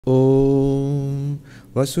Om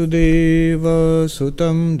Vasudeva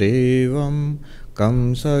Sutam Devam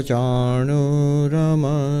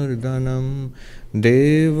Kamsachanuramardanam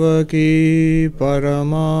Devaki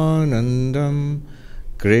Paramanandam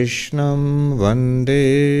Krishnam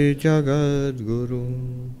Vande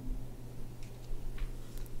Jagadguru.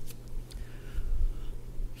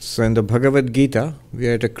 So in the Bhagavad Gita, we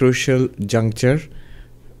are at a crucial juncture.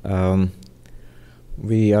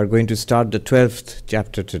 We are going to start the 12th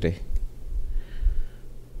chapter today.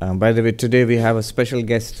 By the way, today we have a special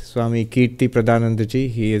guest, Swami Kirti-Pradhanandaji.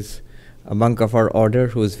 He is a monk of our order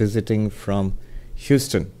who is visiting from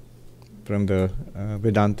Houston, from the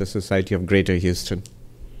Vedanta Society of Greater Houston.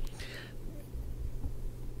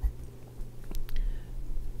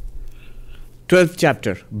 Twelfth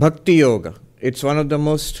chapter, Bhakti Yoga. It's one of the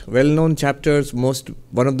most well-known chapters,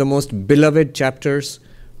 one of the most beloved chapters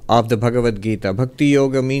of the Bhagavad Gita. Bhakti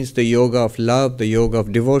Yoga means the yoga of love, the yoga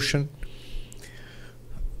of devotion.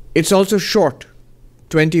 It's also short,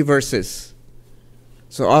 20 verses.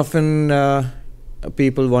 So often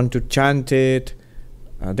people want to chant it.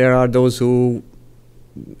 There are those who,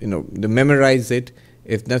 they memorize it.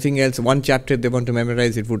 If nothing else, one chapter they want to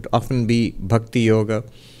memorize, it would often be Bhakti Yoga.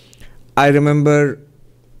 I remember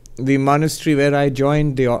the monastery where I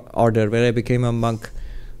joined the order, where I became a monk.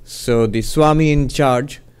 So the Swami in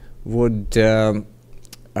charge would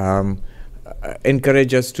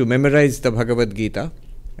encourage us to memorize the Bhagavad Gita,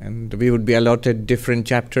 and we would be allotted different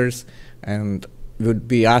chapters and would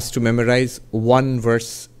be asked to memorize one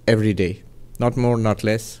verse every day, not more, not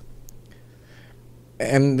less.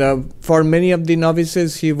 And for many of the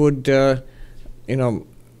novices, he would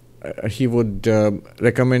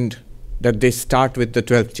recommend that they start with the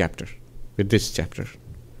 12th chapter, with this chapter.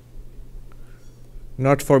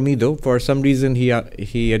 Not for me though. For some reason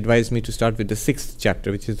he advised me to start with the 6th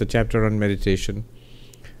chapter, which is the chapter on meditation.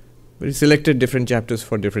 But he selected different chapters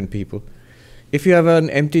for different people. If you have an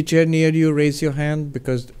empty chair near you, raise your hand,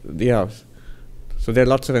 because so there are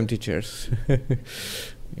lots of empty chairs. Yeah.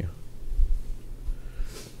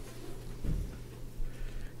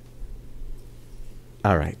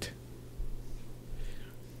 All right.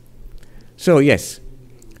 So yes,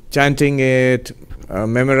 chanting it,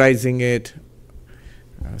 memorizing it,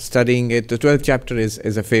 studying it. The 12th chapter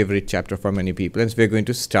is a favorite chapter for many people, and so we're going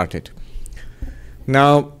to start it.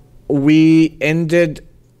 Now, we ended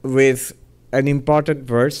with an important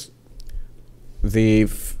verse, the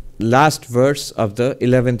last verse of the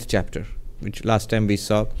 11th chapter, which last time we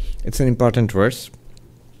saw. It's an important verse.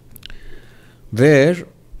 There,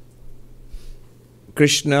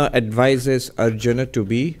 Krishna advises Arjuna to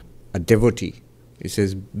be a devotee. He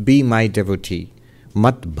says, be my devotee,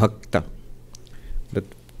 mat bhakta.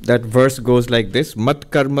 That verse goes like this: mat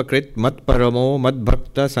karma krit, mat paramo, mat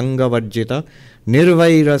bhakta sangha varjita,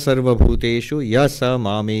 nirvaira sarva bhuteshu yasa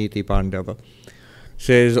mameti pandava.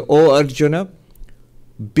 Says, O Arjuna,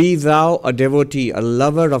 be thou a devotee, a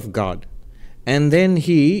lover of God. And then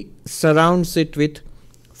he surrounds it with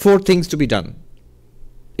 4 things to be done.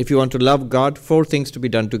 If you want to love God, 4 things to be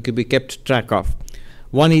done, to be kept track of.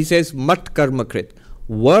 One, he says, mat karma krit,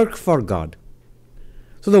 work for God.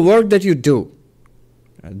 So the work that you do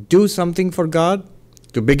something for God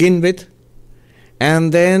to begin with,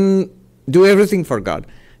 and then do everything for God.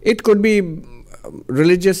 It could be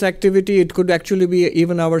religious activity, it could actually be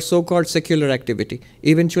even our so-called secular activity.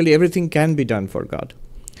 Eventually everything can be done for God.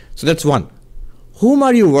 So that's one. Whom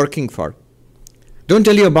are you working for? Don't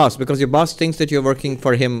tell your boss, because your boss thinks that you're working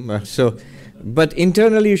for him. But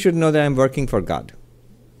internally you should know that I'm working for God.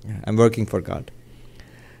 I'm working for God.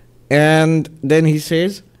 And then he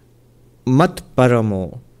says, mat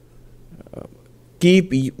paramo,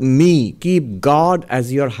 keep God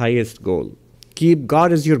as your highest goal. Keep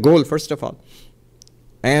God as your goal, first of all.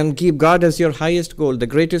 And keep God as your highest goal, the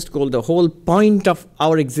greatest goal, the whole point of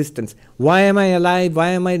our existence. Why am I alive? Why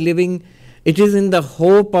am I living? It is in the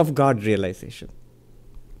hope of God realization.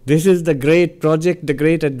 This is the great project, the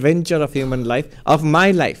great adventure of human life, of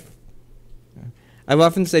my life. I've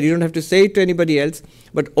often said, you don't have to say it to anybody else,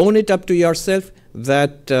 but own it up to yourself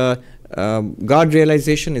that God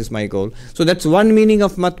realization is my goal. So that's one meaning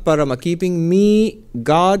of mat parama, keeping me,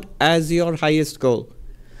 God, as your highest goal.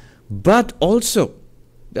 But also,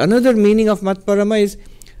 another meaning of mat parama is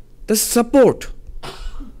the support.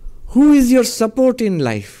 Who is your support in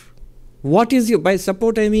life? What is your, by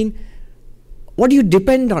support I mean, what do you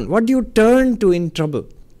depend on? What do you turn to in trouble?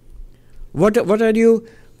 What are you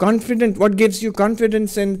confident? What gives you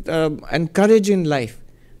confidence and courage in life?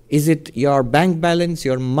 Is it your bank balance,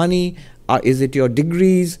 your money? Is it your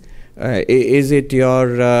degrees? Is it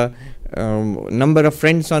your number of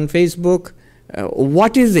friends on Facebook?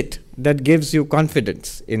 What is it that gives you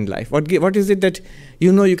confidence in life? What is it that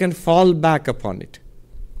you know you can fall back upon it?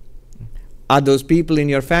 Are those people in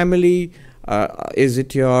your family? Is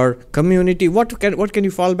it your community? What can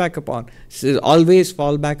you fall back upon? So always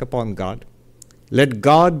fall back upon God. Let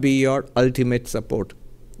God be your ultimate support,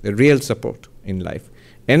 the real support in life.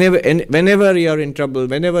 And whenever you are in trouble,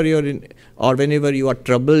 whenever you are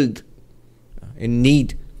troubled, in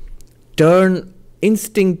need, turn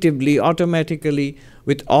instinctively, automatically,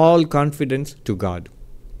 with all confidence to God.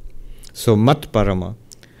 So mat parama.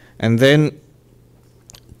 And then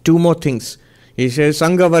two more things. He says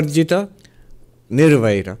sangavarjita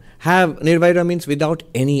nirvaira. Nirvaira means without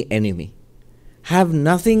any enemy. Have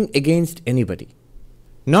nothing against anybody.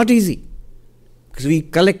 Not easy. Because we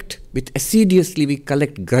collect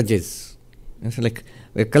grudges. It's like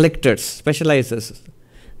we're collectors, specializers.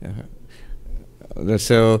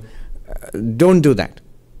 So don't do that.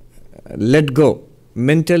 Let go.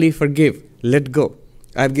 Mentally forgive. Let go.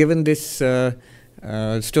 I've given this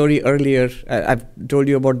story earlier. I've told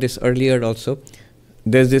you about this earlier also.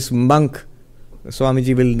 There's this monk,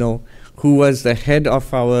 Swamiji will know, who was the head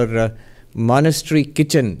of our monastery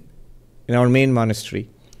kitchen in our main monastery.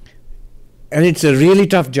 And it's a really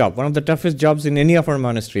tough job, one of the toughest jobs in any of our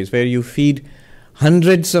monasteries, where you feed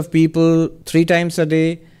hundreds of people 3 times a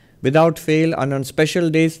day without fail, and on special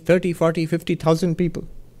days 30, 40, 50,000 people.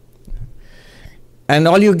 And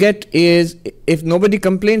all you get is, if nobody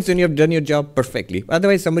complains, then you have done your job perfectly.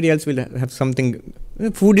 Otherwise somebody else will have something.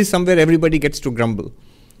 Food is somewhere everybody gets to grumble.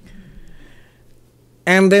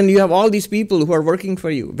 And then you have all these people who are working for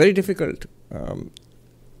you. Very difficult.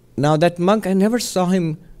 Now that monk, I never saw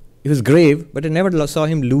him, he was grave, but I never saw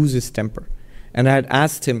him lose his temper. And I had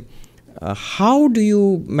asked him, how do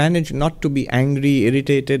you manage not to be angry,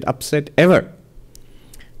 irritated, upset, ever?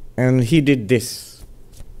 And he did this.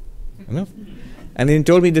 You know? And he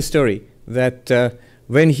told me the story that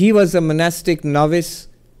when he was a monastic novice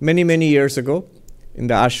many, many years ago in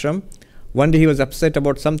the ashram, one day he was upset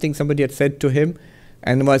about something somebody had said to him,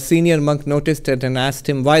 and a senior monk noticed it and asked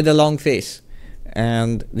him, why the long face?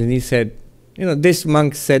 And then he said, you know, this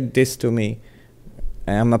monk said this to me,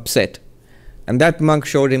 I am upset. And that monk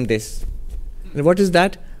showed him this. And what is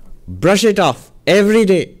that? Brush it off every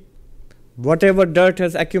day. Whatever dirt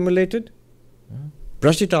has accumulated,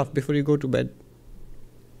 brush it off before you go to bed.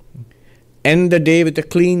 End the day with a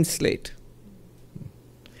clean slate.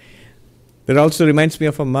 That also reminds me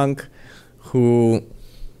of a monk who,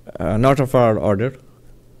 not of our order,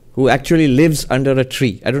 who actually lives under a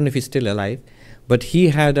tree. I don't know if he's still alive, but he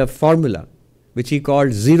had a formula which he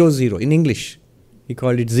called 00 in English. He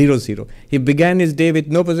called it 00. He began his day with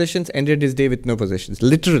no possessions, ended his day with no possessions,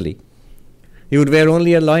 literally. He would wear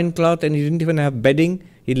only a loincloth, and he didn't even have bedding.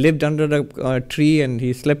 He lived under a tree and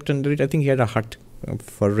he slept under it. I think he had a hut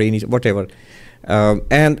for rainy, whatever.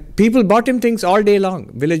 And people bought him things all day long.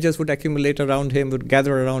 Villagers would accumulate around him, would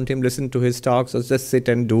gather around him, listen to his talks, or just sit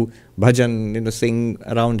and do bhajan, you know, sing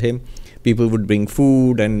around him. People would bring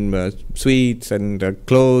food and sweets and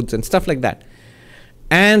clothes and stuff like that.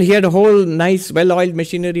 And he had a whole nice, well-oiled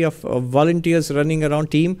machinery of volunteers running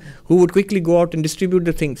around, team, who would quickly go out and distribute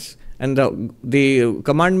the things. And the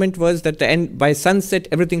commandment was that by sunset,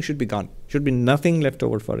 everything should be gone. Should be nothing left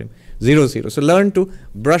over for him. 00. So learn to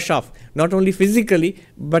brush off, not only physically,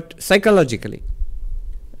 but psychologically.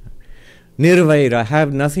 Nirvaira,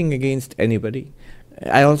 have nothing against anybody.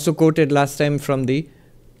 I also quoted last time from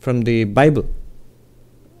the Bible,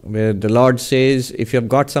 where the Lord says, if you have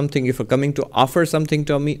got something, if you're coming to offer something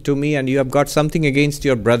to me and you have got something against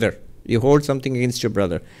your brother, you hold something against your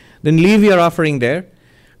brother, then leave your offering there,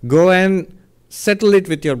 go and settle it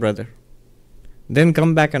with your brother. Then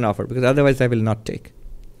come back and offer, because otherwise I will not take.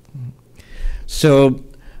 So,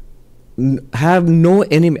 have no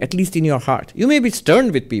enemy, at least in your heart. You may be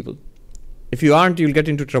stern with people. If you aren't, you'll get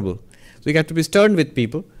into trouble. So you have to be stern with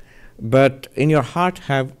people, but in your heart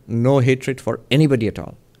have no hatred for anybody at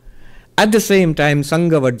all. At the same time,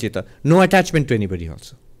 sangavarjita, no attachment to anybody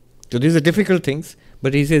also. So these are difficult things,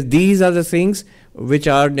 but he says these are the things which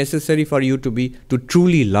are necessary for you to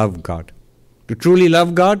truly love God. To truly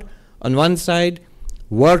love God, on one side,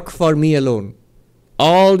 work for me alone.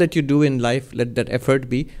 All that you do in life, let that effort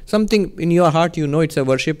be something in your heart, you know it's a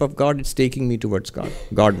worship of God, it's taking me towards God,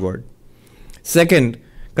 Godward. Second,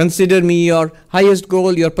 consider me your highest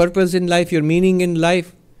goal, your purpose in life, your meaning in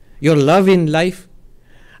life, your love in life.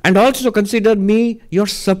 And also consider me your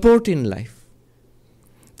support in life.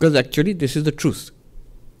 Because actually this is the truth.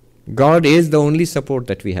 God is the only support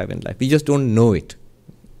that we have in life. We just don't know it.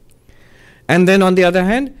 And then on the other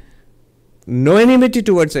hand, no enmity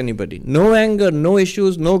towards anybody, no anger, no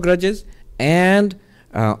issues, no grudges, and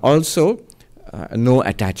also no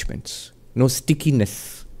attachments, no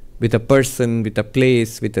stickiness with a person, with a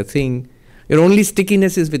place, with a thing. Your only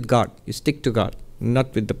stickiness is with God. You stick to God,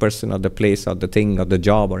 not with the person or the place or the thing or the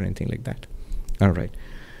job or anything like that. All right.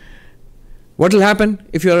 What will happen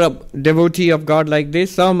if you are a devotee of God like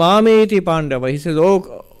this? Samameti Pandava. He says,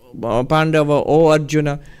 oh Pandava, oh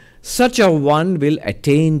Arjuna, such a one will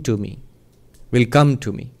attain to me, will come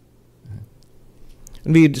to me.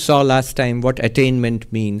 We saw last time what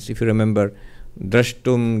attainment means, if you remember.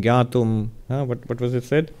 Drashtum, Gyatum, what was it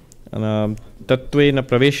said? Tattvena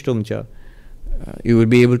praveshtum cha. You will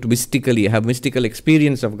be able to mystically have mystical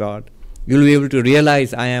experience of God. You will be able to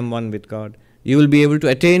realize I am one with God. You will be able to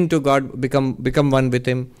attain to God, become one with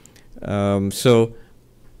Him.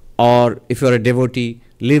 Or if you are a devotee,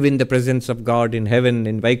 live in the presence of God in heaven,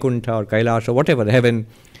 in Vaikuntha or Kailash or whatever, heaven.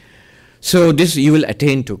 So this you will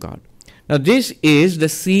attain to God. Now this is the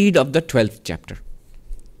seed of the 12th chapter.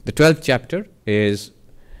 The 12th chapter is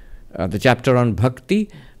the chapter on bhakti,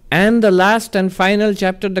 and the last and final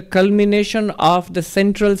chapter, the culmination of the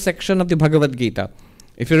central section of the Bhagavad Gita.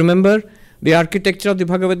 If you remember the architecture of the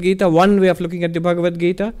Bhagavad Gita, one way of looking at the Bhagavad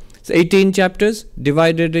Gita, it's 18 chapters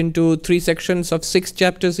divided into 3 sections of 6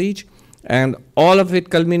 chapters each, and all of it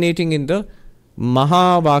culminating in the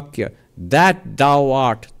Mahavakya, that thou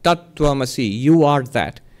art, tat-tvāmasi, you are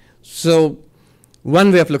that. So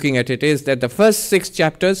one way of looking at it is that the first 6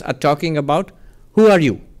 chapters are talking about who are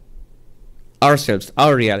you? Ourselves,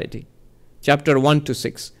 our reality. Chapter 1 to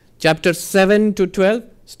 6. Chapter 7 to 12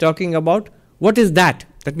 is talking about what is that?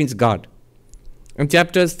 That means God. And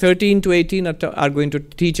chapters 13 to 18 are going to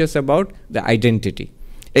teach us about the identity.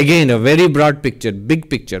 Again, a very broad picture, big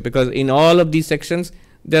picture, because in all of these sections,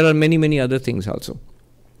 there are many, many other things also.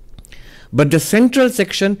 But the central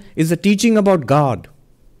section is the teaching about God.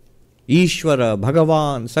 Ishvara,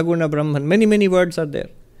 Bhagavan, Saguna Brahman, many, many words are there.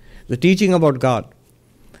 The teaching about God.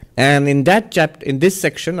 And in that chapter, in this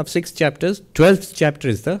section of 6 chapters, 12th chapter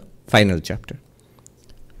is the final chapter.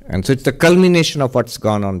 And so it's the culmination of what's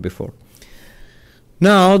gone on before.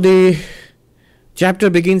 Now the chapter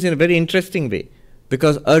begins in a very interesting way,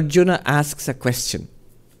 because Arjuna asks a question.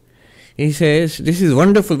 He says, this is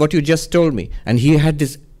wonderful what you just told me. And he had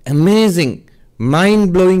this amazing,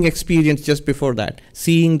 mind-blowing experience just before that,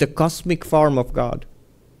 seeing the cosmic form of God.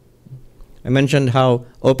 I mentioned how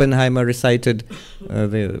Oppenheimer recited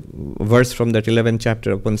the verse from that 11th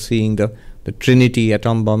chapter upon seeing the Trinity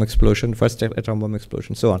atom bomb explosion, first atom bomb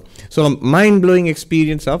explosion, so on. So a mind-blowing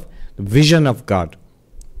experience of the vision of God.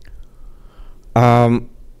 Then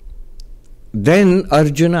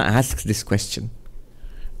Arjuna asks this question.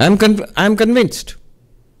 I'm convinced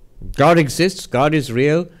God exists, God is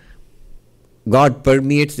real, God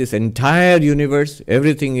permeates this entire universe,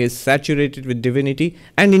 everything is saturated with divinity,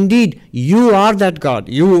 and indeed, you are that God.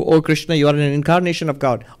 You, O Krishna, you are an incarnation of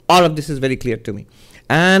God. All of this is very clear to me.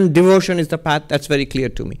 And devotion is the path, that's very clear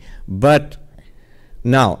to me. But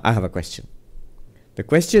now, I have a question. The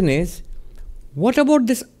question is, what about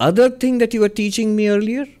this other thing that you were teaching me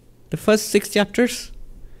earlier? The first 6 chapters?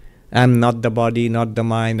 I am not the body, not the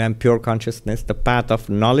mind, I am pure consciousness, the path of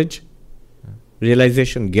knowledge.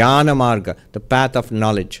 Realization, jnana marga, the path of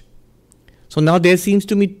knowledge. So now there seems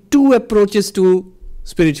to me 2 approaches to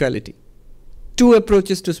spirituality. 2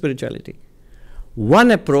 approaches to spirituality. One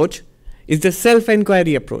approach is the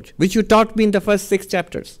self-inquiry approach, which you taught me in the first 6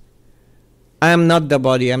 chapters. I am not the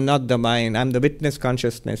body, I am not the mind, I am the witness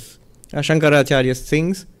consciousness. Shankaracharya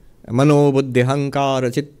sings, mano buddhi hankara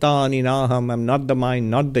chittani naham, I am not the mind,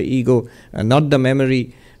 not the ego, not the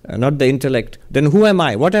memory, not the intellect. Then who am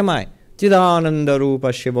I? What am I? Chidananda Rupa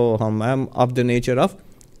Shivoham. I am of the nature of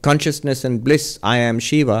consciousness and bliss. I am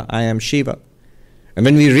Shiva. I am Shiva. And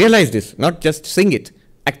when we realize this, not just sing it,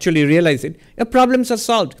 actually realize it, your problems are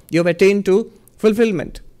solved. You have attained to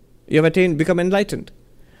fulfillment. You have become enlightened.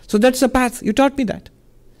 So that's the path. You taught me that.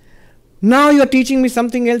 Now you are teaching me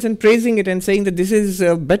something else and praising it and saying that this is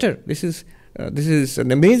better. This is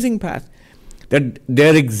an amazing path. That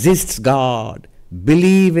there exists God.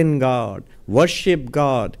 Believe in God. Worship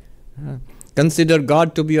God. Consider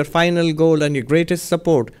God to be your final goal and your greatest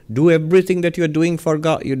support. Do everything that you are doing for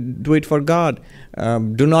God. You do it for God.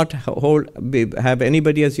 Do not have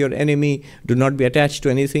anybody as your enemy. Do not be attached to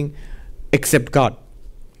anything except God.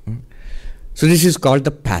 So this is called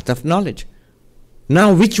the path of knowledge.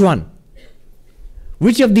 Now which one?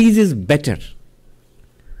 Which of these is better?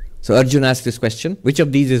 So Arjuna asked this question, which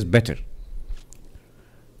of these is better?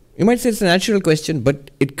 You might say it's a natural question, but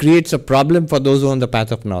it creates a problem for those who are on the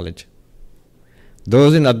path of knowledge.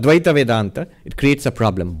 Those in Advaita Vedanta, it creates a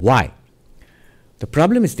problem. Why? The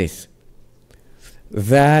problem is this.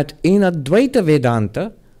 that in Advaita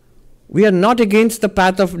Vedanta, we are not against the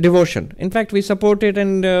path of devotion. In fact, we support it,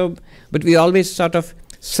 but we always sort of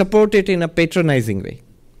support it in a patronizing way.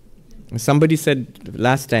 Somebody said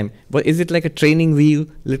last time, well, is it like a training wheel,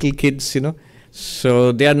 little kids,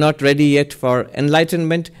 So they are not ready yet for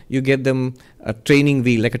enlightenment. You give them a training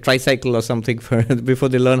wheel, like a tricycle or something, before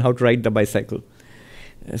they learn how to ride the bicycle.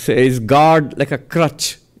 So is God like a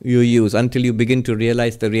crutch you use until you begin to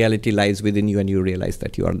realize the reality lies within you and you realize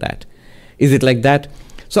that you are that? Is it like that?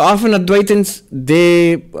 So often Advaitins,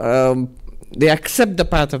 they accept the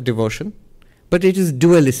path of devotion, but it is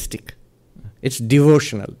dualistic. It's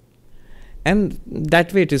devotional. And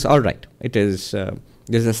that way it is all right. It is,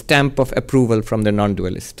 there's a stamp of approval from the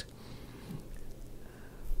non-dualist.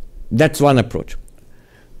 That's one approach.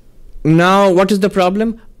 Now, what is the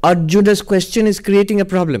problem? Arjuna's question is creating a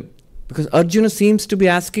problem, because Arjuna seems to be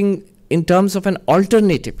asking in terms of an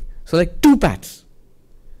alternative. So like two paths,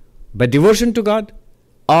 by devotion to God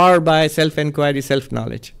or by self-inquiry,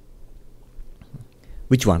 self-knowledge.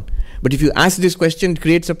 Which one? But if you ask this question, it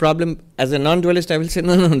creates a problem. As a non-dualist, I will say,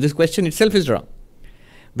 no, this question itself is wrong.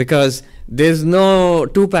 Because there's no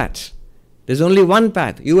two paths. There's only one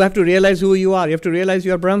path. You have to realize who you are. You have to realize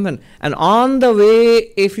you are Brahman. And on the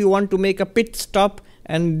way, if you want to make a pit stop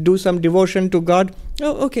and do some devotion to God,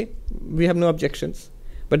 oh, okay, we have no objections.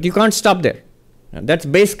 But you can't stop there. That's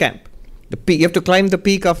base camp. You have to climb the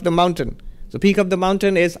peak of the mountain. The peak of the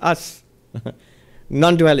mountain is us.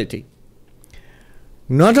 Non-duality.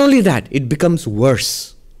 Not only that, it becomes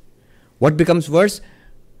worse. What becomes worse?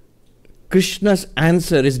 Krishna's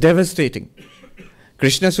answer is devastating.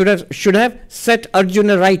 Krishna should have set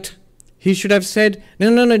Arjuna right. He should have said,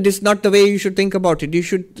 no, this is not the way you should think about it. You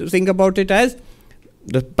should think about it as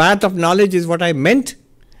the path of knowledge is what I meant,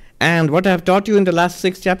 and what I have taught you in the last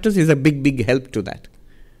 6 chapters is a big, big help to that.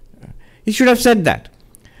 He should have said that.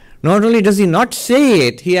 Not only does he not say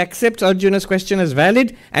it, he accepts Arjuna's question as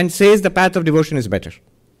valid and says the path of devotion is better.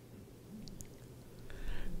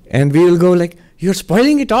 And we will go like, you're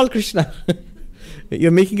spoiling it all, Krishna.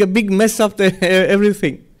 You're making a big mess of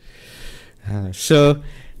everything. So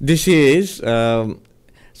this is,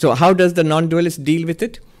 so how does the non-dualist deal with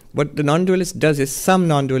it? What the non-dualist does is, some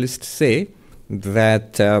non-dualists say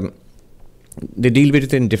that they deal with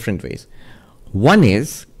it in different ways. One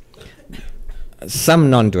is, some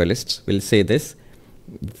non-dualists will say this,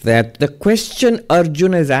 that the question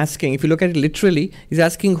Arjuna is asking, if you look at it literally, he's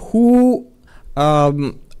asking who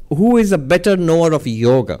is a better knower of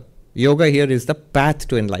yoga. Yoga here is the path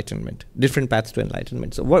to enlightenment, different paths to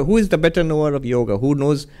enlightenment. So who is the better knower of yoga? Who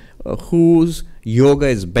knows whose yoga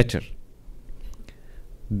is better?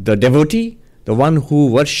 The devotee, the one who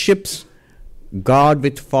worships God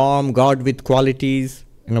with form, God with qualities,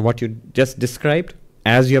 what you just described,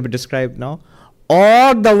 as you have described now,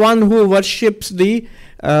 or the one who worships the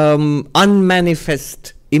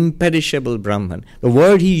unmanifest, imperishable Brahman. The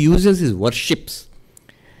word he uses is worships.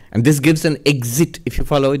 And this gives an exit, if you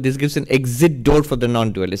follow it, this gives an exit door for the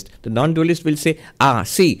non-dualist. The non-dualist will say,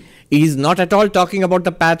 see, he is not at all talking about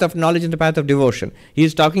the path of knowledge and the path of devotion. He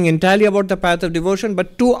is talking entirely about the path of devotion,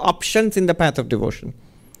 but 2 options in the path of devotion.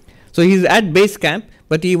 So he is at base camp,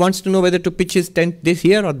 but he wants to know whether to pitch his tent this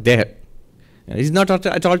here or there. He's not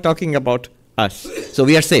at all talking about us. So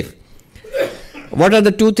we are safe. What are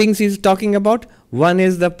the 2 things he's talking about? One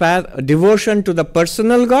is the path, devotion to the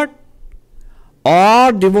personal God,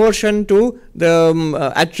 or devotion to the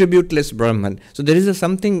attributeless Brahman. So there is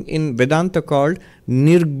something in Vedanta called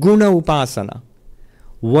nirguna upasana,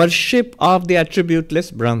 worship of the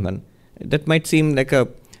attributeless Brahman. That might seem like a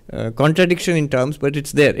contradiction in terms, but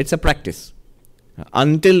it's there. It's a practice.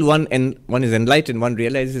 Until one is enlightened, one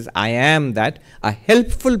realizes I am that. A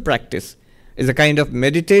helpful practice is a kind of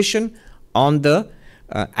meditation on the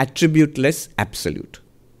attributeless absolute.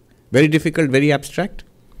 Very difficult, very abstract.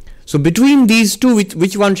 So between these 2,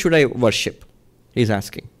 which one should I worship? He's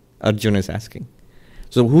asking. Arjuna is asking.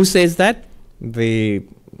 So who says that? The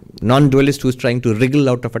non-dualist who's trying to wriggle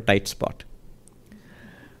out of a tight spot.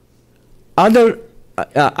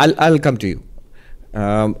 I'll come to you.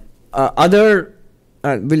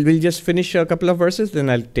 We'll just finish a couple of verses, then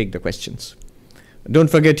I'll take the questions. Don't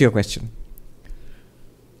forget your question.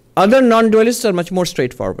 Other non-dualists are much more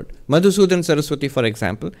straightforward. Madhusudan Saraswati, for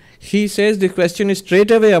example, he says the question is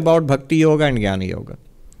straight away about bhakti yoga and jnana yoga.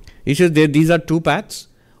 He says these are 2 paths.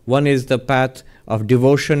 One is the path of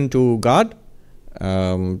devotion to God,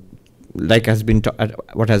 like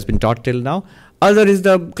what has been taught till now. Other is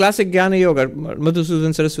the classic jnana yoga.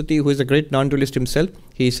 Madhusudan Saraswati, who is a great non-dualist himself,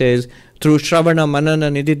 he says, through shravana,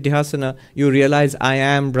 manana, nididhyasana, you realize I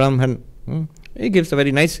am Brahman. He gives a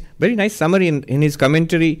very nice summary in his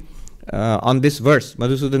commentary on this verse.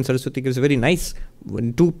 Madhusudan Saraswati gives a very nice,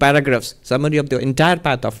 in 2 paragraphs, summary of the entire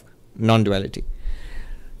path of non-duality.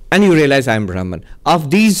 And you realize I am Brahman.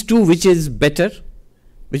 Of these two, which is better?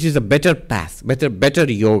 Which is a better path,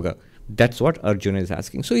 better yoga? That's what Arjuna is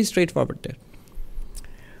asking. So he's straightforward there.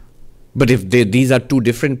 But if these are 2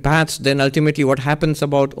 different paths, then ultimately what happens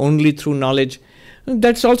about only through knowledge?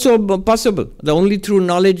 That's also possible. The only through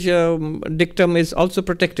knowledge dictum is also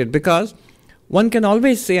protected, because one can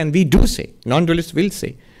always say, and we do say, non-dualists will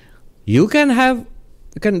say, you can have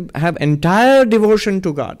entire devotion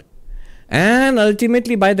to God, and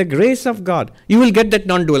ultimately by the grace of God, you will get that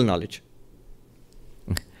non-dual knowledge.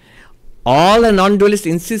 All a non-dualist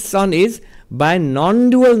insists on is, by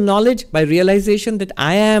non-dual knowledge, by realization that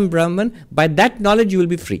I am Brahman, by that knowledge you will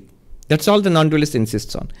be free. That's all the non-dualist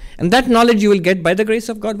insists on. And that knowledge you will get by the grace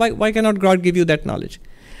of God. Why cannot God give you that knowledge?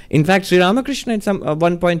 In fact, Sri Ramakrishna at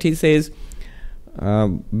one point he says,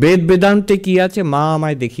 Ved Vedante kiyache ma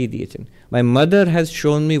amay dekhi diyechen. My mother has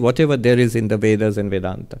shown me whatever there is in the Vedas and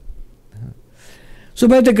Vedanta. So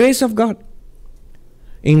by the grace of God.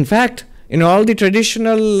 In fact, in all the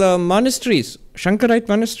traditional monasteries, Shankarite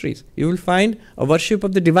monasteries, you will find a worship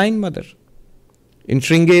of the Divine Mother. In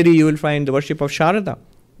Sringeri, you will find the worship of Sharada.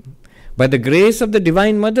 By the grace of the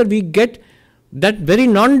Divine Mother, we get that very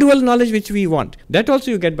non-dual knowledge which we want. That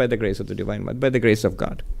also you get by the grace of the Divine Mother, by the grace of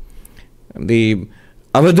God. The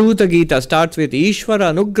Avadhuta Gita starts with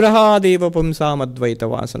Ishvara Anugraha Deva Pumsam Advaita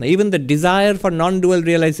Vasana. Even the desire for non-dual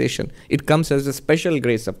realization, it comes as a special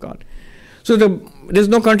grace of God. So there is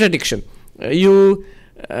no contradiction. You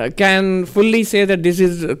can fully say that this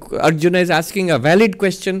is, Arjuna is asking a valid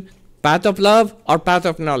question, path of love or path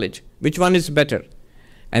of knowledge. Which one is better?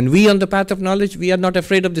 And we on the path of knowledge, we are not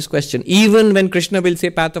afraid of this question. Even when Krishna will say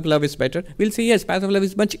path of love is better, we'll say yes, path of love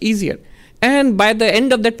is much easier. And by the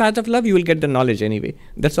end of that path of love, you will get the knowledge anyway.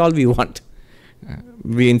 That's all we want.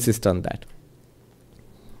 We insist on that.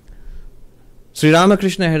 Sri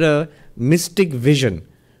Ramakrishna had a mystic vision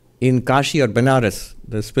in Kashi or Benares,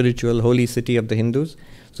 the spiritual holy city of the Hindus.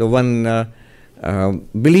 So one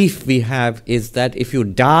belief we have is that if you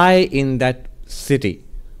die in that city,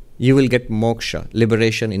 you will get moksha,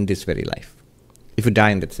 liberation in this very life, if you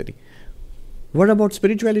die in that city. What about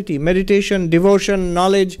spirituality, meditation, devotion,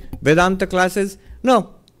 knowledge, Vedanta classes?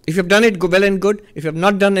 No. If you have done it well and good, if you have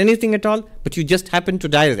not done anything at all, but you just happen to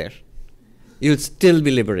die there, you will still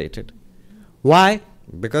be liberated. Why?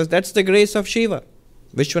 Because that's the grace of Shiva,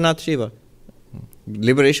 Vishwanath Shiva.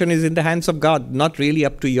 Liberation is in the hands of God, not really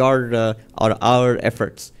up to your or our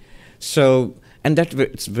efforts. So, and that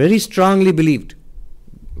it's very strongly believed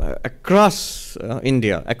across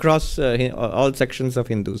India, across all sections of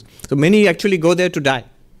Hindus. So many actually go there to die.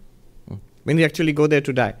 Many actually go there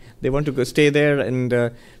to die. They want to go stay there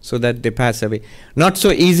and so that they pass away. Not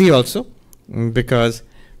so easy also, because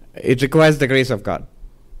it requires the grace of God,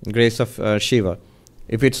 grace of Shiva.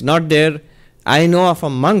 If it's not there, I know of a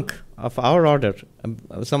monk of our order,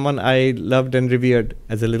 someone I loved and revered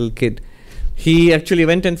as a little kid. He actually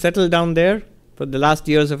went and settled down there for the last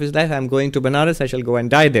years of his life. I'm going to Benares, I shall go and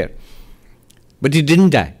die there. But he didn't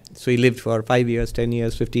die. So he lived for 5 years, 10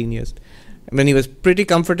 years, 15 years. When he was pretty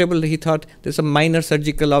comfortable, he thought there's a minor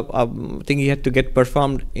surgical thing he had to get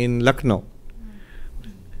performed in Lucknow.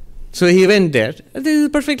 So he went there. This is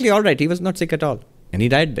perfectly all right. He was not sick at all. And he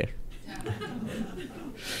died there.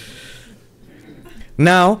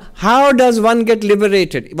 Now, how does one get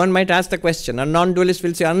liberated? One might ask the question. A non-dualist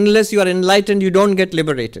will say, unless you are enlightened, you don't get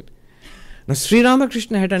liberated. Now, Sri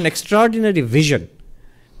Ramakrishna had an extraordinary vision.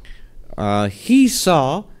 He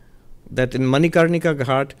saw that in Manikarnika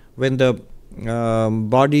Ghat, when the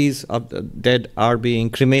bodies of the dead are being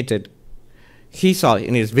cremated, he saw,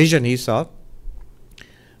 in his vision, he saw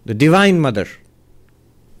the Divine Mother,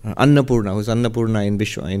 Annapurna, who's Annapurna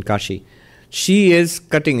in Kashi. She is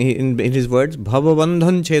cutting, in his words,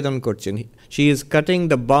 Bhavabandhan Chedan Kurchin. She is cutting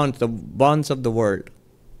the bonds of the world.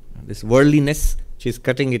 This worldliness, she is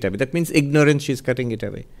cutting it away. That means ignorance, she is cutting it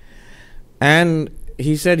away. And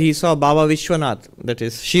he said he saw Baba Vishwanath, that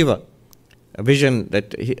is Shiva, a vision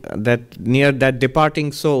that near that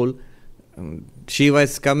departing soul, Shiva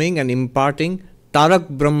is coming and imparting Tarak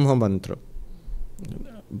Brahma Mantra.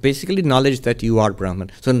 Basically knowledge that you are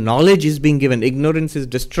Brahman. So knowledge is being given, ignorance is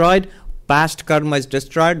destroyed, past karma is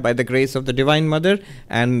destroyed by the grace of the Divine Mother,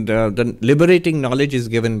 and the liberating knowledge is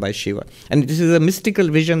given by Shiva. And this is a mystical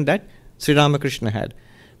vision that Sri Ramakrishna had.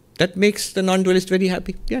 That makes the non-dualist very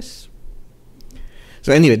happy. Yes.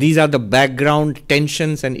 So anyway, these are the background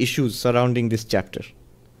tensions and issues surrounding this chapter.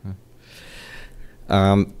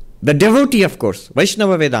 The devotee, of course,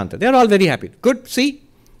 Vaishnava Vedanta, they are all very happy. Good, see,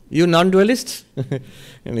 you non-dualists.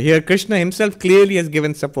 And here Krishna himself clearly has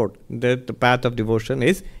given support that the path of devotion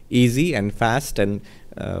is easy and fast and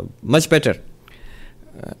much better.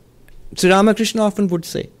 Sri Ramakrishna often would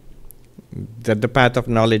say that the path of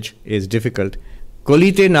knowledge is difficult.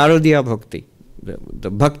 Kolite Naradiya Bhakti.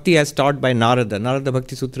 The bhakti as taught by Narada. Narada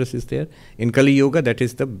Bhakti Sutras is there. In Kali Yuga, that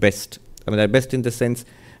is the best. I mean, the best in the sense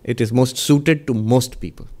it is most suited to most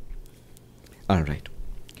people. All right.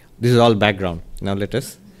 This is all background. Now let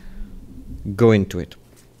us go into it.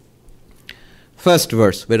 First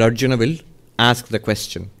verse, where Arjuna will ask the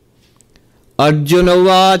question. Arjuna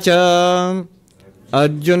uvāchaevaṁ,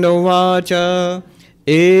 Arjuna uvāchaevaṁ,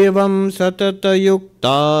 evam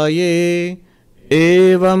satata-yuktā,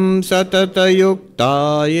 evam satata-yuktā,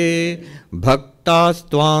 bhaktās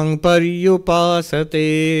tvāṁ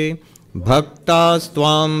paryupāsateye, bhaktās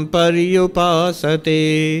tvāṁ parayopetās,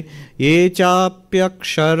 ye chāpy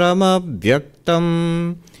akṣharam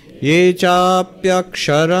avyaktaṁ, ye chāpy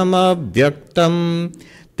akṣharam avyaktaṁ,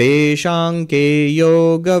 teṣhāṁ ke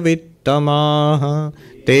yoga-vittamāḥ,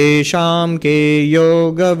 teṣhāṁ ke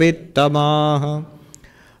yoga-vittamāḥ.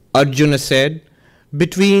 Arjuna said,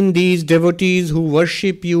 between these devotees who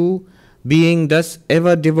worship you, being thus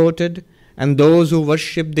ever devoted, and those who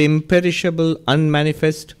worship the imperishable,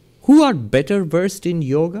 unmanifest, who are better versed in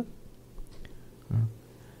yoga?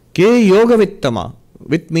 Ke yoga-vittamāḥ.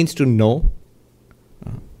 Vit means to know.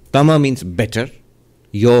 Tama means better.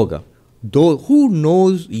 Yoga. Though, who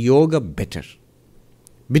knows yoga better?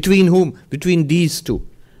 Between whom? Between these two.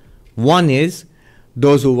 One is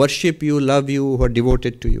those who worship you, love you, who are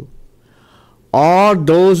devoted to you. Or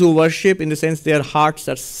those who worship in the sense their hearts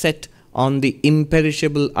are set on the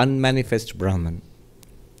imperishable, unmanifest Brahman.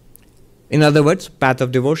 In other words, path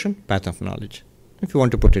of devotion, path of knowledge. If you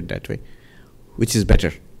want to put it that way. Which is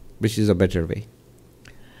better? Which is a better way?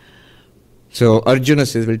 So Arjuna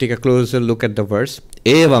says, we'll take a closer look at the verse.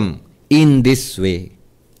 Evam, in this way.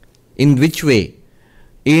 In which way?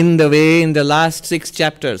 In the way in the last 6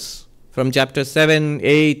 chapters. From chapter 7,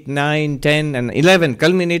 8, 9, 10 and 11.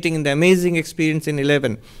 Culminating in the amazing experience in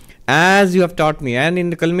 11. As you have taught me. And in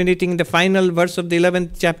the culminating in the final verse of the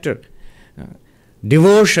 11th chapter.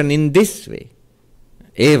 Devotion in this way.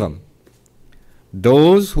 Evam.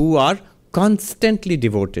 Those who are constantly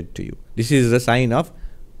devoted to you. This is the sign of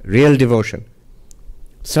real devotion.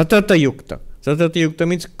 Satata-yuktā. Satata-yuktā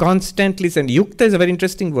means constantly centered. Yukta is a very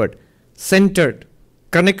interesting word. Centered,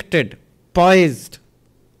 connected, poised.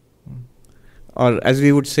 Or as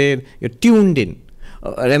we would say, you're tuned in.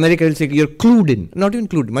 Or America will say you're clued in. Not even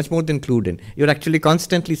clued, much more than clued in. You're actually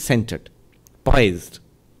constantly centered, poised,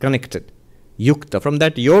 connected. Yukta. From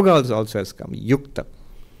that yoga also has come. Yukta.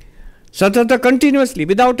 Satata, continuously,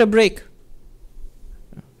 without a break.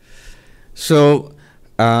 So,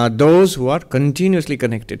 those who are continuously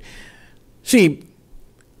connected. See,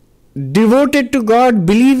 devoted to God,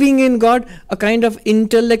 believing in God, a kind of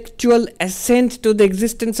intellectual assent to the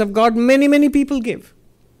existence of God, many, many people give.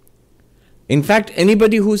 In fact,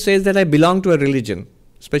 anybody who says that I belong to a religion,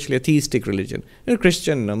 especially a theistic religion, a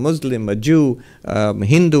Christian, a Muslim, a Jew,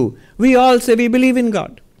 Hindu, we all say we believe in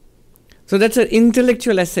God. So that's an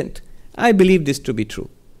intellectual assent. I believe this to be true.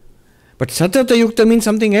 But satata-yuktā means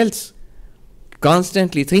something else.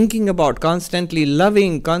 Constantly thinking about, constantly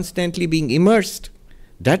loving, constantly being immersed.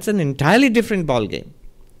 That's an entirely different ballgame.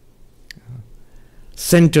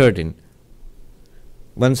 Centered in.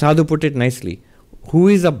 One sadhu put it nicely. Who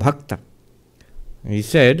is a bhakta? He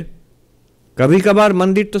said, कभी कभार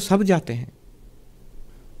मंदिर तो सब जाते हैं,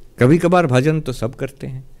 कभी कभार भजन तो सब करते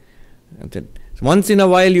हैं. Once in a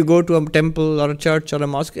while you go to a temple or a church or a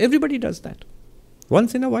mosque. Everybody does that.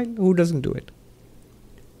 Once in a while, who doesn't do it?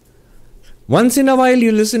 Once in a while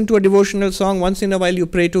you listen to a devotional song. Once in a while you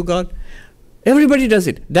pray to God. Everybody does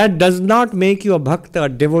it. That does not make you a bhakta, a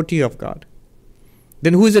devotee of God.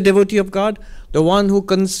 Then who is a devotee of God? The one who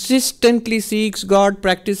consistently seeks God,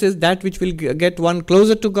 practices that which will get one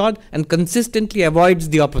closer to God, and consistently avoids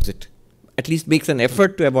the opposite. At least makes an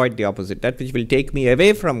effort to avoid the opposite, that which will take me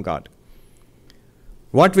away from God.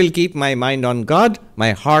 What will keep my mind on God,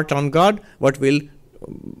 my heart on God, what will,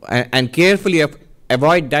 and carefully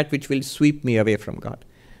avoid that which will sweep me away from God.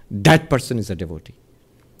 That person is a devotee.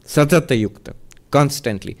 Satata-yuktā,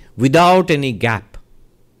 constantly, without any gap.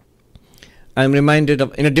 I am reminded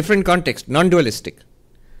of, in a different context, non-dualistic,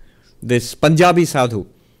 this Punjabi sadhu,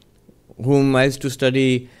 whom I used to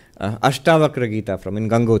study Ashtavakra Gita from in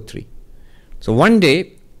Gangotri. So one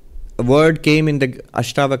day, a word came in the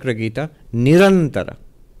Ashtavakra Gita, nirantara.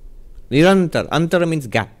 Antara means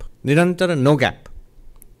gap. Nirantara, no gap.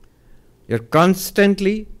 You're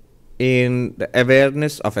constantly in the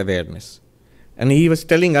awareness of awareness. And he was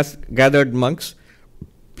telling us, gathered monks,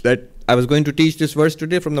 that I was going to teach this verse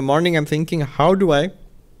today. From the morning I'm thinking, how do I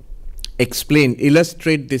explain,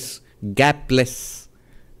 illustrate this gapless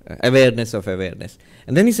awareness of awareness?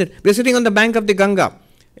 And then he said, we're sitting on the bank of the Ganga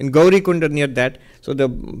in Gaurikunda near that. So the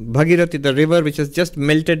Bhagirathi, the river which has just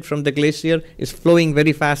melted from the glacier, is flowing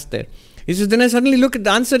very fast there. He says, then I suddenly look at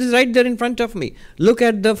the answer is right there in front of me. Look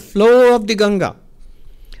at the flow of the Ganga.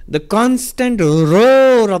 The constant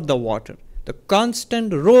roar of the water. The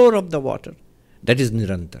constant roar of the water. That is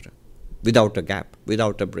nirantara. Without a gap,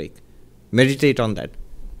 without a break. Meditate on that.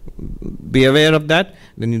 Be aware of that.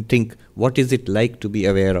 Then you think, what is it like to be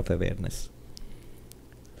aware of awareness?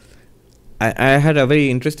 I had a very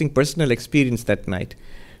interesting personal experience that night.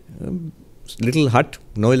 Little hut,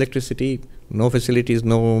 no electricity, no facilities,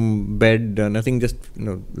 no bed, nothing, just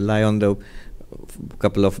lie on the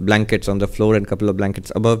couple of blankets on the floor and couple of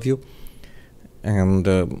blankets above you. And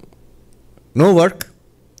no work,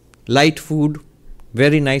 light food,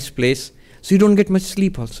 very nice place. So you don't get much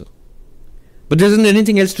sleep also. But there isn't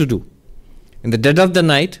anything else to do. In the dead of the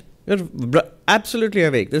night, you're absolutely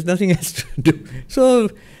awake. There's nothing else to do. So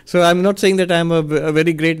I'm not saying that I'm a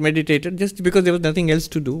very great meditator. Just because there was nothing else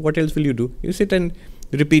to do, what else will you do? You sit and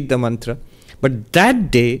repeat the mantra. But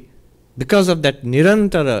that day, because of that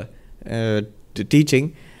nirantara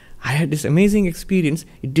teaching, I had this amazing experience.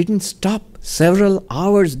 It didn't stop. Several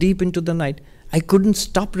hours deep into the night, I couldn't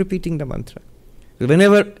stop repeating the mantra.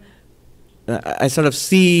 Whenever I sort of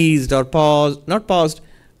ceased or paused, not paused,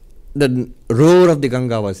 the roar of the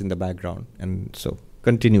Ganga was in the background. And so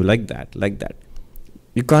continue like that, like that.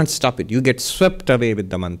 You can't stop it. You get swept away with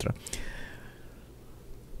the mantra.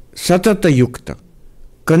 Satata-yuktā,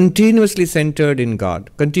 continuously centered in God,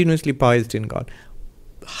 continuously poised in God.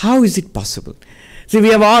 How is it possible? See, we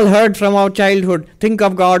have all heard from our childhood, think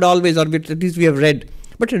of God always, or at least we have read.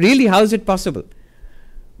 But really, how is it possible?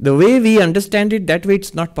 The way we understand it, that way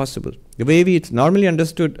it's not possible. The way it's normally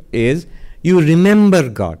understood is, you remember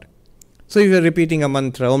God. So if you're repeating a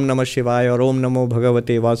mantra, Om Namah Shivaya or Om Namo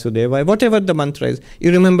Bhagavate Vasudevaya, whatever the mantra is,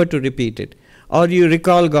 you remember to repeat it. Or you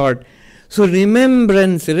recall God. So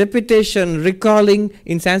remembrance, repetition, recalling,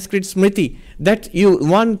 in Sanskrit smriti, that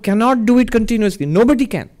one cannot do it continuously. Nobody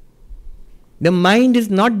can. The mind is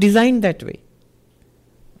not designed that way.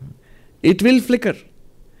 It will flicker.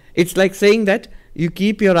 It's like saying that you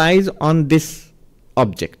keep your eyes on this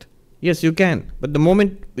object. Yes, you can. But the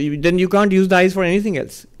moment, then you can't use the eyes for anything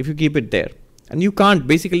else if you keep it there. And you can't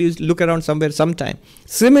basically look around somewhere sometime.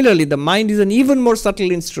 Similarly, the mind is an even more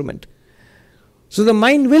subtle instrument. So the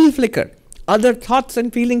mind will flicker. Other thoughts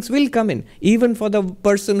and feelings will come in. Even for the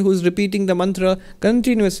person who is repeating the mantra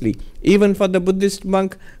continuously. Even for the Buddhist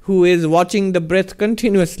monk who is watching the breath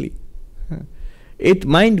continuously.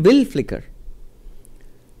 Mind will flicker.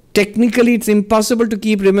 Technically, it's impossible to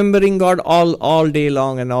keep remembering God all day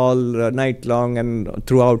long and all night long and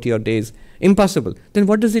throughout your days. Impossible. Then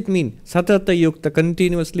what does it mean? Satata-yuktā,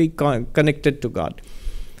 continuously connected to God.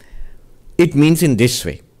 It means in this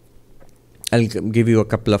way. I'll give you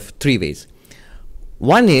three ways.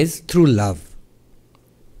 One is through love.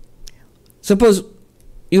 Suppose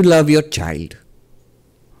you love your child.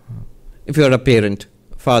 If you're a parent,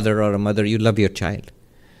 father or a mother, you love your child.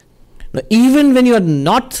 Now, even when you are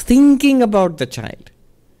not thinking about the child,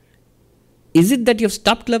 is it that you have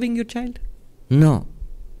stopped loving your child? No.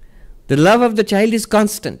 The love of the child is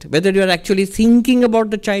constant, whether you are actually thinking about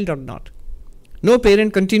the child or not. No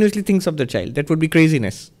parent continuously thinks of the child. That would be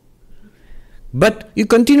craziness. But you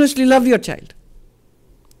continuously love your child.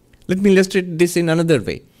 Let me illustrate this in another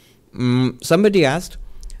way. Somebody asked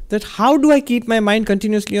that how do I keep my mind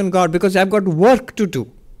continuously on God? Because I've got work to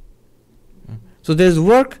do. So there's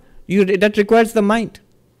work that requires the mind.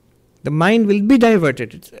 The mind will be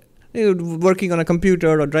diverted. You're working on a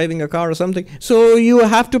computer or driving a car or something. So you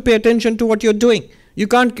have to pay attention to what you're doing. You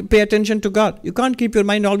can't pay attention to God. You can't keep your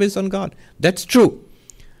mind always on God. That's true.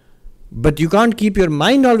 But you can't keep your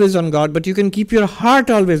mind always on God, but you can keep your heart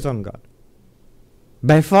always on God.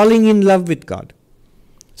 By falling in love with God.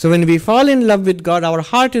 So when we fall in love with God, our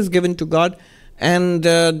heart is given to God, and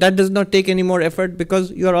that does not take any more effort because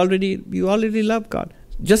you already love God.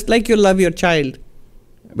 Just like you love your child,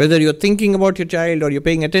 whether you're thinking about your child or you're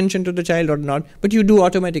paying attention to the child or not, but you do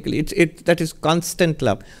automatically. That is constant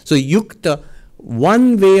love. So yukta,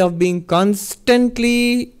 one way of being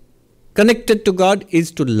constantly connected to God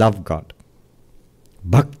is to love God.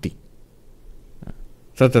 Bhakti.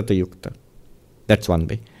 Satata-yuktā. That's one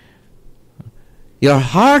way. Your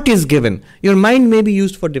heart is given. Your mind may be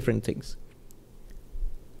used for different things.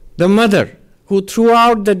 The mother who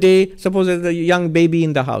throughout the day, suppose there's a young baby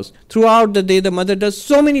in the house, throughout the day the mother does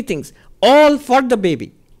so many things, all for the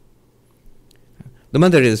baby. The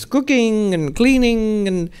mother is cooking and cleaning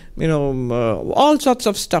and, all sorts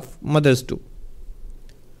of stuff mothers do.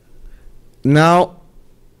 Now,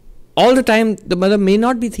 all the time the mother may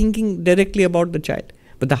not be thinking directly about the child,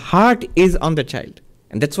 but the heart is on the child.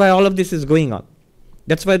 And that's why all of this is going on.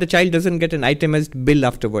 That's why the child doesn't get an itemized bill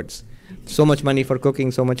afterwards. So much money for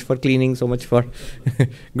cooking, so much for cleaning, so much for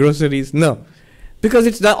groceries. No. Because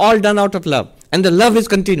it's all done out of love. And the love is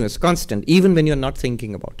continuous, constant, even when you're not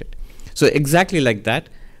thinking about it. So exactly like that,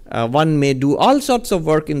 one may do all sorts of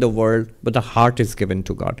work in the world, but the heart is given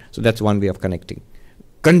to God. So that's one way of connecting.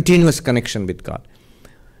 Continuous connection with God.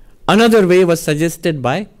 Another way was suggested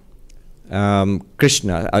by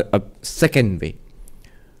Krishna, a second way.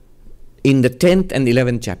 In the 10th and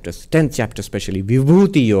 11th chapters, 10th chapter especially,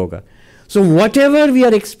 Vibhuti Yoga. So whatever we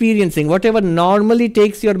are experiencing, whatever normally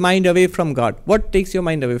takes your mind away from God, what takes your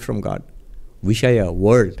mind away from God? Vishaya,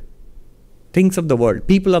 world. Things of the world,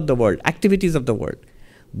 people of the world, activities of the world.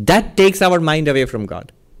 That takes our mind away from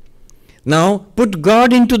God. Now, put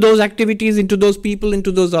God into those activities, into those people,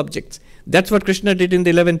 into those objects. That's what Krishna did in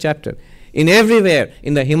the 11th chapter. In everywhere,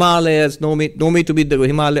 in the Himalayas, know me to be the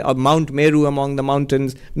Himalaya, or Mount Meru among the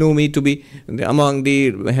mountains, know me to be among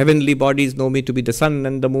the heavenly bodies, know me to be the sun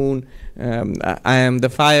and the moon. I am the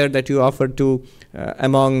fire that you offer to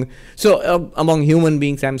among human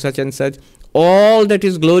beings, I am such and such. All that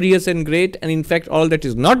is glorious and great, and in fact all that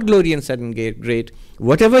is not glorious and great,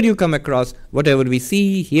 whatever you come across, whatever we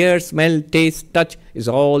see, hear, smell, taste, touch, is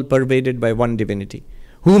all pervaded by one divinity.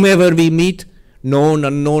 Whomever we meet, known,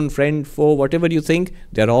 unknown, friend, foe, whatever you think,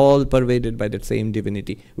 they are all pervaded by that same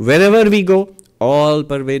divinity. Wherever we go, all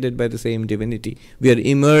pervaded by the same divinity. We are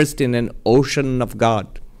immersed in an ocean of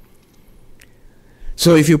God.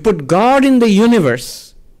 So if you put God in the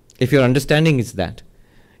universe, if your understanding is that,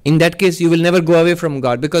 in that case you will never go away from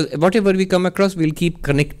God, because whatever we come across, we will keep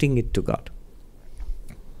connecting it to God.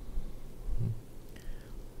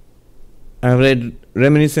 I have read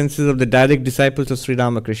reminiscences of the direct disciples of Sri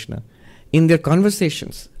Ramakrishna. In their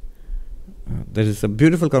conversations, there is a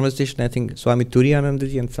beautiful conversation, I think Swami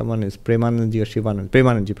Turiyanandaji and someone is Premanandaji or Shivanand,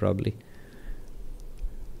 Premanandaji probably.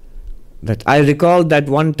 That I recall that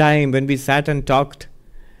one time when we sat and talked,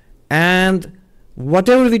 and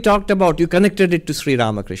whatever we talked about, you connected it to Sri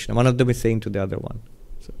Ramakrishna. One of them is saying to the other one.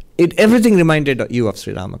 So everything reminded you of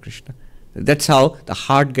Sri Ramakrishna. That's how the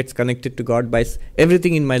heart gets connected to God. By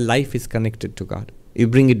everything in my life is connected to God. You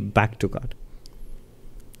bring it back to God.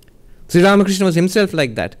 Sri Ramakrishna was himself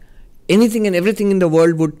like that. Anything and everything in the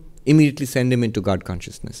world would immediately send him into God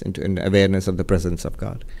consciousness, into awareness of the presence of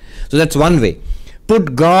God. So that's one way.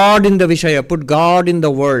 Put God in the Vishaya, put God in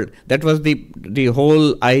the world. That was the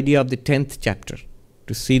whole idea of the 10th chapter,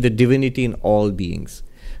 to see the divinity in all beings.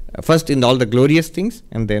 First in all the glorious things,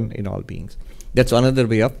 and then in all beings. That's another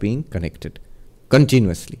way of being connected,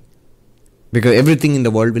 continuously. Because everything in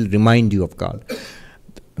the world will remind you of God.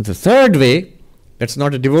 The third way, that's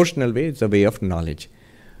not a devotional way, it's a way of knowledge,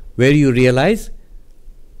 where you realize,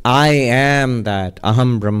 I am that,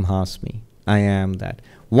 aham brahmasmi, I am that.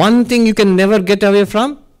 One thing you can never get away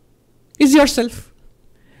from is yourself.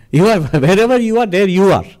 You are, wherever you are, there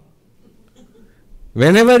you are.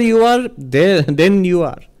 Whenever you are, there, then you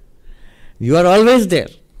are. You are always there.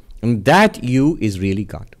 And that you is really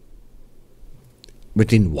God.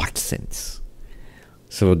 But in what sense?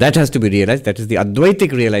 So that has to be realized. That is the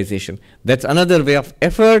Advaitic realization. That's another way of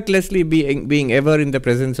effortlessly being ever in the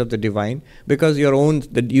presence of the divine, because you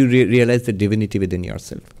realize the divinity within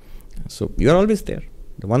yourself. So you are always there.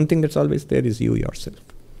 The one thing that's always there is you yourself.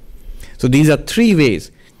 So these are three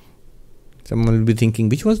ways. Someone will be thinking,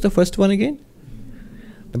 which was the first one again?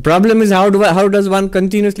 The problem is, how does one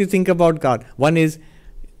continuously think about God? One is,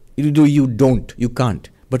 you can't.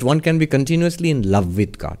 But one can be continuously in love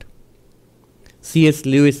with God. C.S.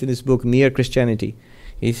 Lewis in his book Mere Christianity,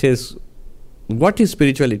 he says, what is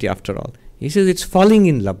spirituality after all? He says it's falling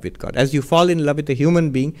in love with God. As you fall in love with a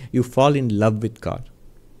human being, you fall in love with God.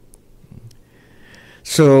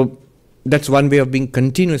 So that's one way of being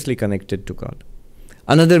continuously connected to God.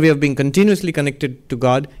 Another way of being continuously connected to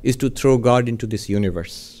God is to throw God into this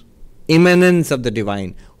universe. Immanence of the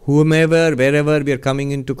divine. Whomever, wherever we are coming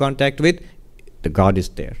into contact with, the God is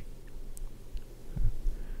there.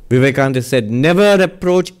 Vivekananda said, never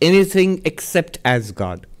approach anything except as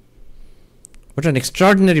God. What an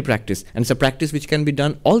extraordinary practice. And it's a practice which can be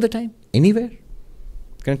done all the time, anywhere.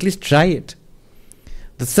 You can at least try it.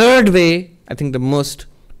 The third way, I think the most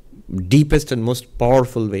deepest and most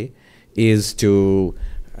powerful way, is to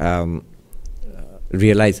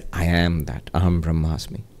realize I am that, aham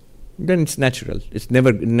brahmasmi. Then it's natural. It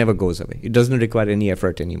never goes away. It doesn't require any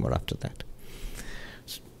effort anymore after that.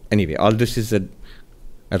 Anyway, all this is a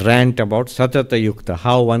rant about satata-yuktā,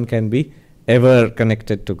 how one can be ever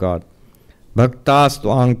connected to God. Bhaktās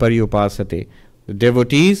tvāṁ paryupāsateye. The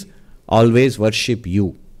devotees always worship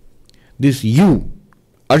you. This you,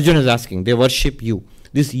 Arjuna is asking, they worship you.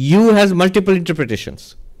 This you has multiple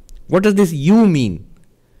interpretations. What does this you mean?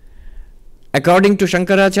 According to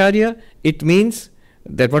Shankaracharya, it means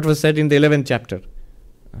that what was said in the 11th chapter,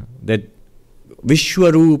 that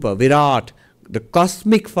Vishwarupa, Virat, the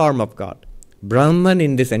cosmic form of God, Brahman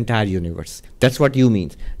in this entire universe. That's what you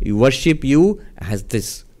means. You worship you as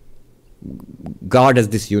this, God as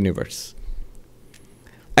this universe.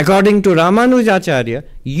 According to Ramanujacharya,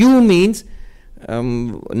 you means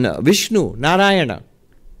Vishnu, Narayana,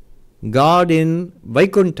 God in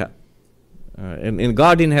Vaikuntha, in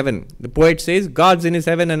God in heaven. The poet says, God's in his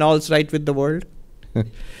heaven and all's right with the world.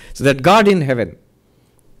 So that God in heaven.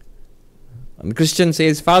 And the Christian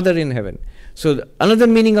says, Father in heaven. So another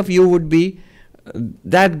meaning of you would be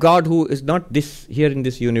that God who is not this here in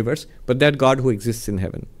this universe, but that God who exists in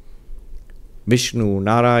heaven. Vishnu,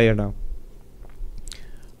 Narayana.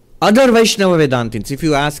 Other Vaishnava Vedantins, if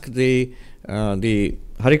you ask the Hare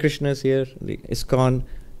Krishnas here, the ISKCON,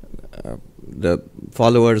 the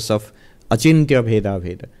followers of Achintya Bheda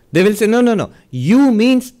Veda, they will say, no. You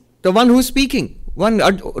means the one who is speaking, one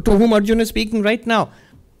to whom Arjuna is speaking right now.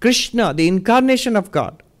 Krishna, the incarnation of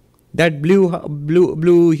God, that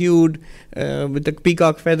blue-hued with the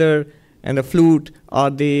peacock feather and a flute,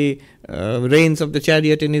 or the reins of the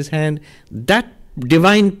chariot in his hand, that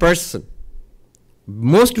divine person,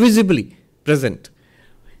 most visibly present.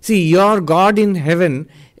 See, your God in heaven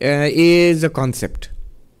is a concept.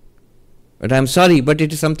 But I'm sorry, but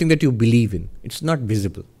it is something that you believe in. It's not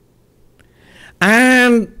visible.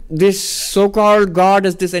 And this so-called God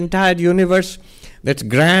as this entire universe, that's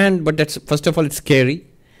grand, but that's, first of all, it's scary.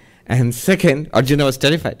 And second, Arjuna was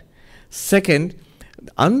terrified. Second,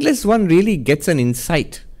 unless one really gets an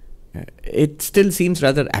insight, it still seems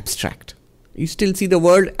rather abstract. You still see the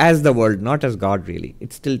world as the world, not as God really.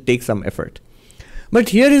 It still takes some effort. But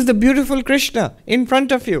here is the beautiful Krishna in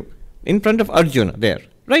front of you, in front of Arjuna, there,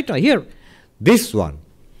 right now, here. This one.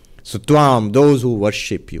 So tvāṁ, those who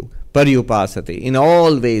worship you. Paryupāsateye, in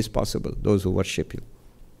all ways possible, those who worship you.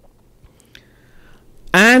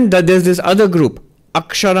 And there's this other group,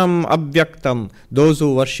 akṣharam, avyaktaṁ, those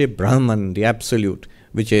who worship Brahman, the absolute,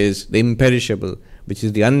 which is the imperishable, which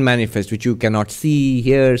is the unmanifest, which you cannot see,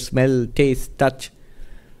 hear, smell, taste, touch.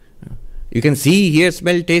 You can see, hear,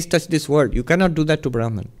 smell, taste, touch this world. You cannot do that to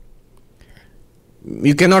Brahman.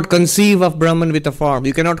 You cannot conceive of Brahman with a form.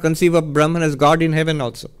 You cannot conceive of Brahman as God in heaven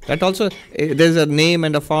also. That also, there's a name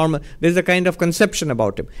and a form. There's a kind of conception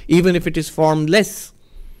about him, even if it is formless.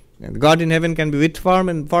 God in heaven can be with form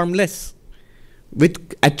and formless,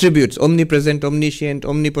 with attributes, omnipresent, omniscient,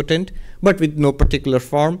 omnipotent, but with no particular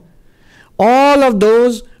form. All of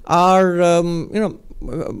those are,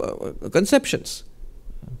 conceptions.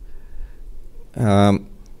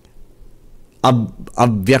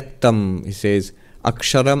 Avyaktaṁ, he says,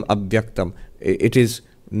 akṣharam avyaktaṁ. It is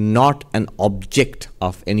not an object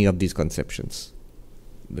of any of these conceptions.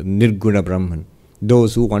 The Nirguna Brahman,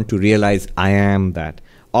 those who want to realize I am that.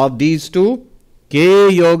 Of these two,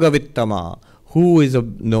 ke yoga-vittamāḥ, who is a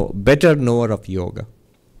better knower of yoga.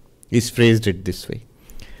 He's phrased it this way.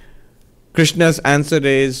 Krishna's answer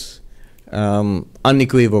is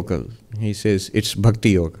unequivocal. He says it's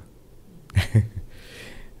bhakti yoga.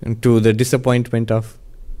 And to the disappointment of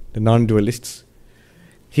the non-dualists,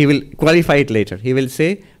 he will qualify it later. He will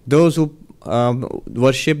say those who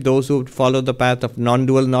worship, those who follow the path of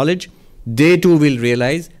non-dual knowledge, they too will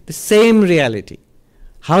realize the same reality.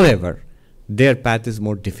 However, their path is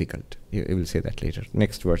more difficult. He will say that later.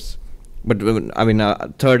 Next verse. But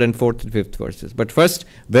third and fourth and fifth verses. But first,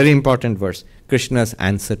 very important verse, Krishna's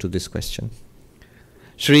answer to this question.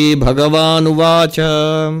 śhrī-bhagavān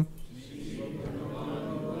uvācha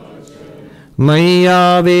mayi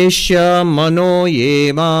āveśhya mano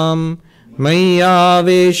yemam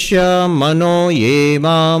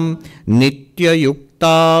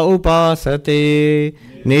nitya-yuktā upāsateye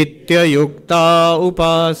teṣhāṁ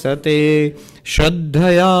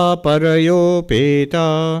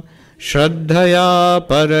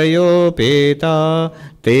parayopetās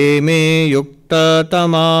te me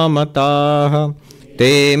yuktatamā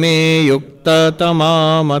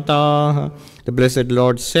matāḥ. The blessed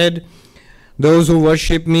Lord said, those who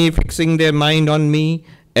worship me, fixing their mind on me,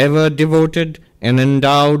 ever devoted and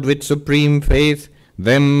endowed with supreme faith,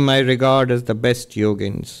 them I regard as the best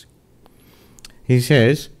yogins. he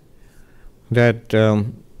says that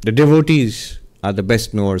the devotees are the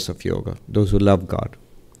best knowers of yoga, those who love God.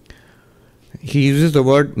 He uses the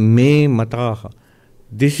word me matāḥ.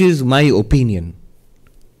 This is my opinion.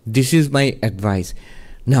 This is my advice.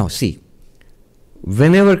 Now see,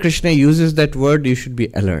 whenever Krishna uses that word, you should be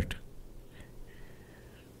alert.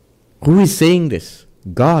 Who is saying this?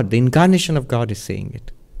 God, the incarnation of God is saying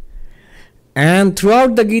it. And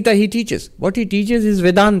throughout the Gita he teaches. What he teaches is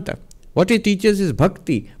Vedanta. What he teaches is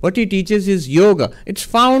bhakti. What he teaches is yoga. It's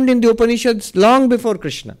found in the Upanishads long before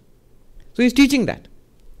Krishna. So he's teaching that.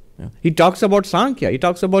 He talks about Sankhya, he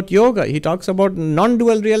talks about yoga, he talks about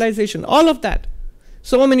non-dual realization, all of that.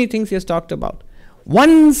 So many things he has talked about.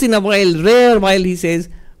 Once in a while, rare while, he says,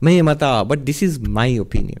 me matāḥ, but this is my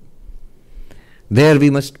opinion. There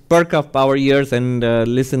we must perk up our ears and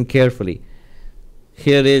listen carefully.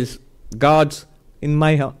 Here is God's, in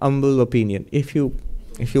my humble opinion. If you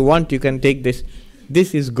want, you can take this.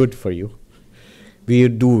 This is good for you. We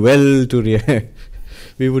would do well to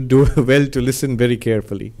we would do well to listen very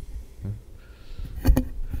carefully.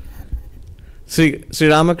 Sri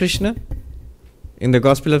Ramakrishna, in the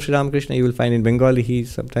Gospel of Sri Ramakrishna, you will find in Bengali, he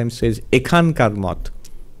sometimes says, ekhankar mat,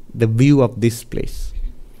 the view of this place.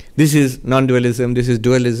 This is non-dualism, this is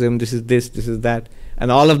dualism, this is this is that.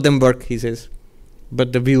 And all of them work, he says.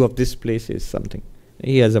 But the view of this place is something.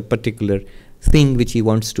 He has a particular thing which he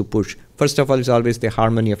wants to push. First of all, it's always the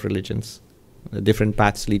harmony of religions. The different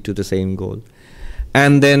paths lead to the same goal.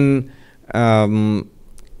 And then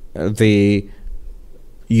the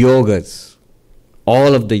yogas,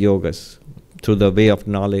 all of the yogas, through the way of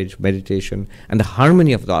knowledge, meditation, and the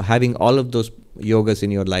harmony of having all of those yogas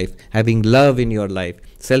in your life, having love in your life,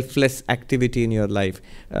 selfless activity in your life,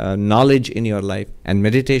 knowledge in your life, and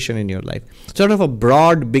meditation in your life. Sort of a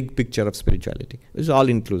broad, big picture of spirituality. It's all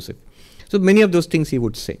inclusive. So many of those things he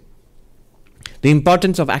would say. The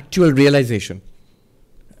importance of actual realization,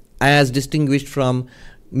 as distinguished from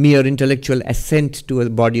mere intellectual assent to a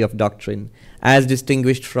body of doctrine, as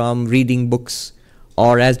distinguished from reading books,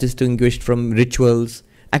 or as distinguished from rituals,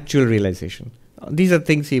 actual realization. These are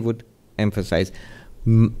things he would emphasize.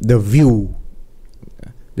 The view.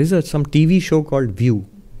 There's some TV show called View.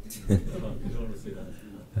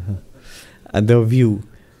 The view.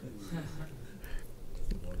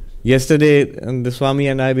 Yesterday, the Swami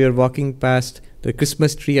and I were walking past the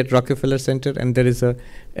Christmas tree at Rockefeller Center, and there is a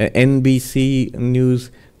NBC news,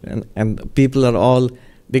 and people are all,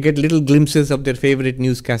 they get little glimpses of their favorite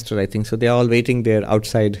newscaster, I think. So they're all waiting there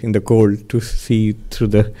outside in the cold to see through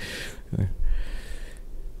the...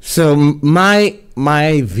 So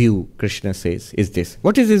my view, Krishna says, is this.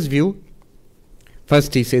 What is his view?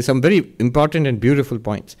 First he says some very important and beautiful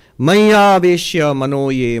points. Maya avyaktaṁ mano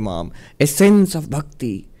ye mam. Essence of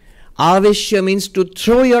bhakti. Avyaktaṁ means to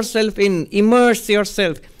throw yourself in, immerse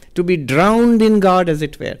yourself, to be drowned in God, as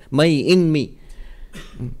it were. Mayi, in me.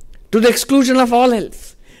 To the exclusion of all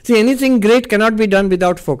else. See, anything great cannot be done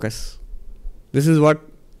without focus. This is what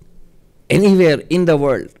anywhere in the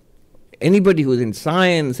world, anybody who's in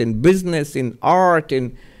science, in business, in art,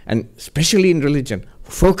 and especially in religion,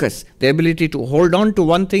 focus, the ability to hold on to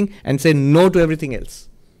one thing and say no to everything else.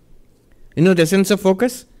 You know the sense of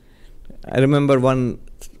focus? I remember one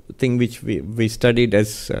thing which we studied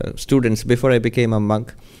as students before I became a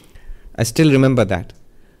monk. I still remember that.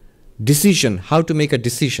 Decision, how to make a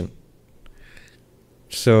decision.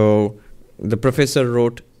 So the professor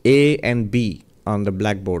wrote A and B on the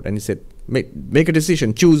blackboard, and he said, make a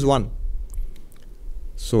decision, choose one.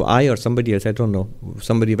 So I or somebody else, I don't know,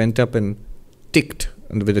 somebody went up and ticked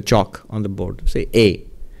with a chalk on the board, say A.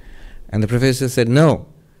 And the professor said, no,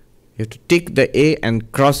 you have to tick the A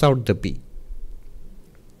and cross out the B.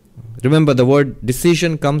 Remember, the word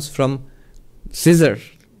decision comes from scissor,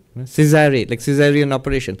 caesare, like caesarean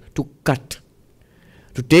operation, to cut.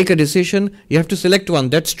 To take a decision, you have to select one,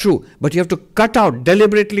 that's true. But you have to cut out,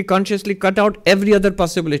 deliberately, consciously cut out every other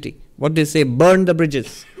possibility. What they say, burn the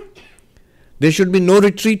bridges. There should be no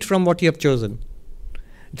retreat from what you have chosen.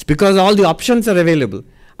 It's because all the options are available.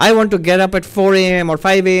 I want to get up at 4 a.m. or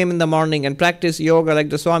 5 a.m. in the morning and practice yoga like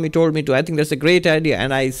the Swami told me to. I think that's a great idea.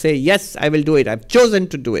 And I say, yes, I will do it. I've chosen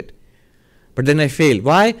to do it. But then I fail.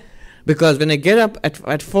 Why? Because when I get up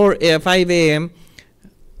at 5 a.m.,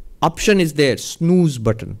 option is there, snooze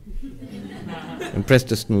button. And press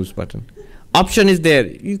the snooze button. Option is there.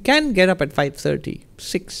 You can get up at 5:30,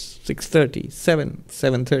 6, 6:30, 7,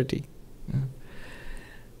 7:30.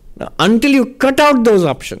 Now, until you cut out those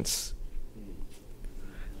options,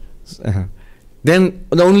 then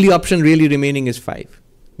the only option really remaining is 5.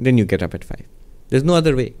 Then you get up at 5. There's no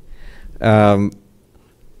other way.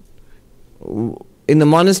 In the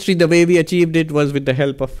monastery, the way we achieved it was with the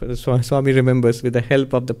help of, Swami remembers, with the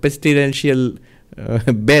help of the pestilential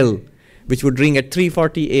bell, which would ring at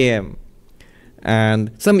 3:40 a.m.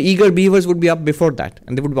 And some eager beavers would be up before that,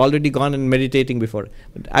 and they would have already gone and meditating before.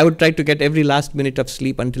 But I would try to get every last minute of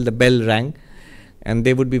sleep until the bell rang, and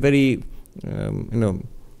they would be very,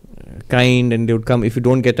 kind, and they would come. If you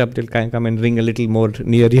don't get up, they'll come and ring a little more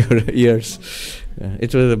near your ears.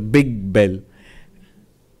 It was a big bell.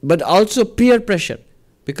 But also peer pressure,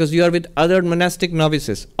 because you are with other monastic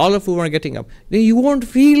novices, all of whom are getting up. You won't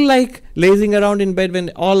feel like lazing around in bed when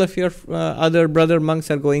all of your other brother monks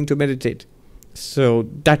are going to meditate. So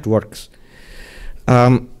that works.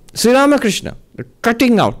 Sri Ramakrishna,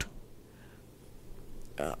 cutting out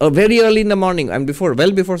very early in the morning, and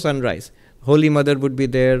well before sunrise. Holy Mother would be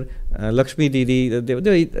there, Lakshmi Didi.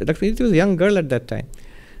 Lakshmi Didi was a young girl at that time.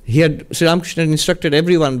 Sri Ramakrishna instructed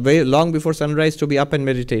everyone very long before sunrise to be up and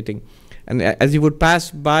meditating. And as he would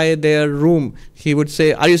pass by their room, he would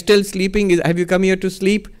say, "Are you still sleeping? Have you come here to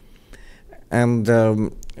sleep?" And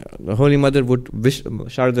the Holy Mother would,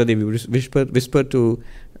 Sharda Devi would whisper to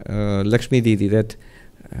Lakshmi Didi that,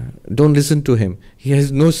 "Don't listen to him. He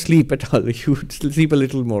has no sleep at all. You should sleep a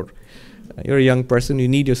little more. You're a young person, you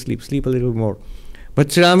need your sleep. Sleep a little more."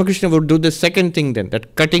 But Sri Ramakrishna would do the second thing then,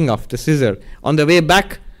 that cutting off the scissor. On the way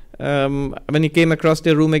back, when he came across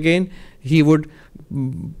their room again, he would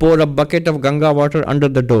pour a bucket of Ganga water under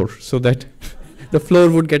the door so that the floor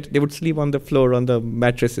they would sleep on the floor, on the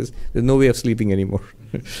mattresses. There's no way of sleeping anymore.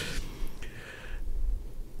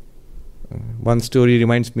 One story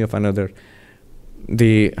reminds me of another.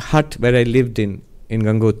 The hut where I lived in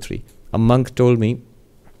Gangotri, a monk told me,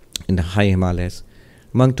 in the high Himalayas,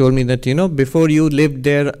 monk told me that, before you lived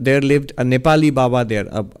there lived a Nepali Baba there,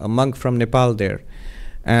 a monk from Nepal there.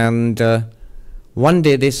 And one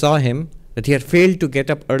day they saw him, that he had failed to get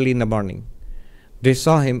up early in the morning. They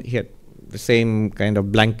saw him, he had the same kind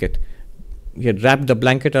of blanket. He had wrapped the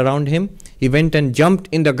blanket around him. He went and jumped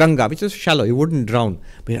in the Ganga, which was shallow, he wouldn't drown,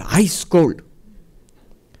 but ice cold.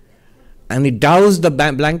 And he doused the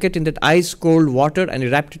blanket in that ice cold water, and he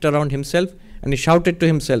wrapped it around himself, and he shouted to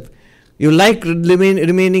himself, "You like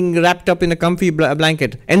remaining wrapped up in a comfy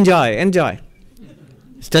blanket? Enjoy, enjoy."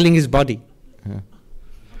 He's telling his body.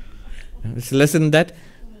 It's a lesson that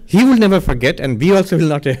he will never forget, and we also will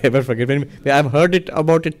not ever forget. I've heard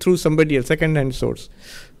about it through somebody else, second-hand source.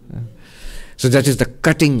 So that is the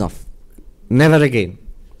cutting off. Never again.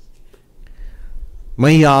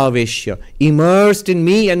 Maya āveśhya, immersed in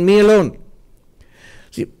me and me alone.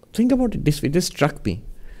 See, think about it this way. This struck me.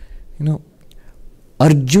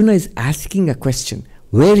 Arjuna is asking a question.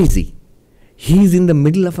 Where is he? He is in the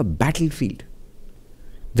middle of a battlefield.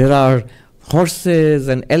 There are horses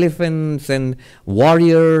and elephants and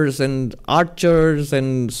warriors and archers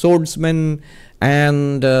and swordsmen,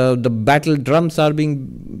 and the battle drums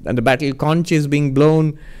and the battle conch is being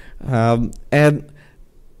blown. And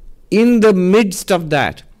in the midst of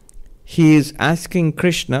that, he is asking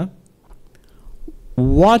Krishna,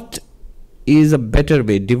 what is a better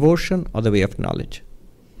way, devotion or the way of knowledge?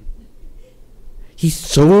 He's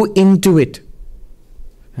so into it.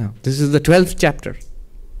 This is the 12th chapter.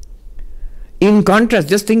 In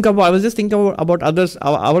contrast, I was just thinking about others,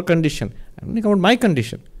 our condition. I'm thinking about my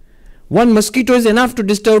condition. One mosquito is enough to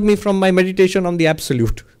disturb me from my meditation on the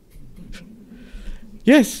Absolute.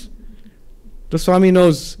 Yes. The Swami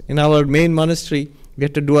knows, in our main monastery, we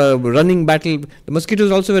had to do a running battle. The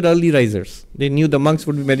mosquitoes also were early risers. They knew the monks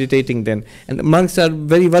would be meditating then. And the monks are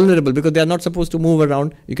very vulnerable because they are not supposed to move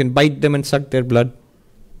around. You can bite them and suck their blood.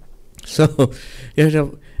 So you have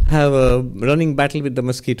to have a running battle with the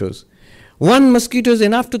mosquitoes. One mosquito is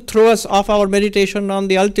enough to throw us off our meditation on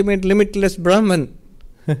the ultimate limitless Brahman.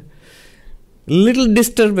 Little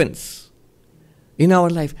disturbance in our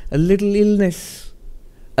life, a little illness,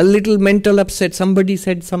 a little mental upset, somebody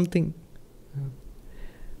said something,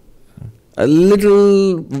 a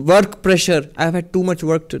little work pressure, I've had too much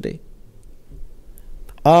work today,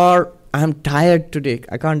 or I'm tired today,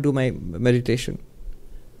 I can't do my meditation.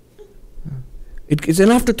 It's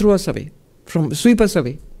enough to throw us away, sweep us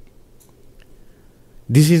away.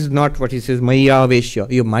 This is not what he says, Maya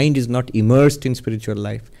āveśhya. Your mind is not immersed in spiritual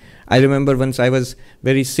life. I remember once I was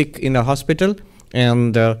very sick in a hospital,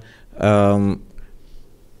 and I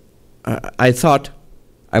thought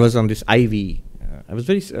I was on this IV. I was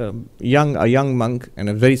very young, a young monk, and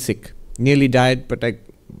I was very sick. Nearly died, but I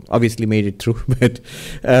obviously made it through. But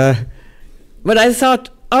I thought,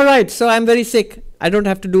 all right, so I'm very sick. I don't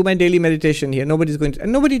have to do my daily meditation here. Nobody's going to,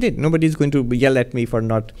 and nobody did. Nobody's going to yell at me for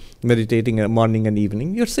not meditating morning and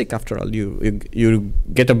evening. You're sick after all. You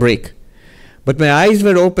get a break. But my eyes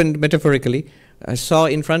were opened metaphorically I saw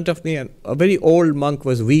in front of me a very old monk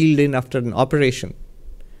was wheeled in after an operation.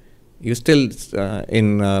 He was still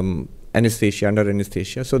in anesthesia, under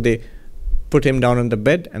anesthesia. So they put him down on the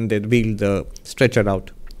bed and they wheeled the stretcher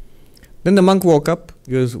out. Then the monk woke up.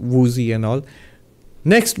 He was woozy and all.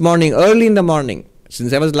 Next morning, early in the morning,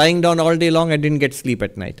 since I was lying down all day long, I didn't get sleep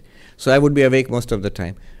at night. So I would be awake most of the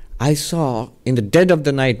time. I saw in the dead of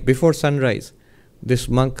the night, before sunrise, this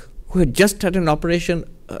monk who had just had an operation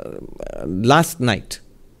last night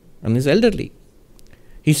and is elderly.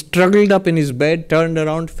 He struggled up in his bed, turned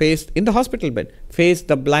around, faced, in the hospital bed, faced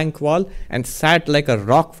the blank wall and sat like a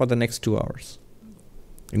rock for the next 2 hours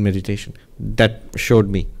in meditation. That showed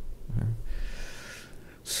me.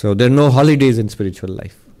 So there are no holidays in spiritual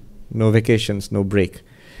life, no vacations, no break.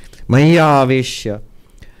 Maya avyaktaṁ.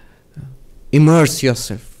 Immerse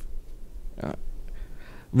yourself.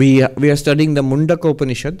 We are studying the Mundaka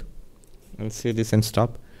Upanishad. I'll say this and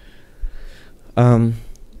stop.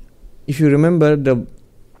 If you remember, the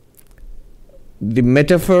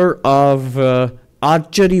metaphor of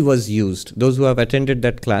archery was used. Those who have attended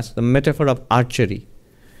that class, the metaphor of archery.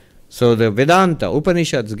 So the Vedanta,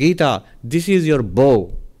 Upanishads, Gita, this is your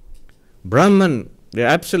bow. Brahman, the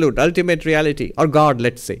absolute, ultimate reality, or God,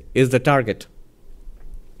 let's say, is the target.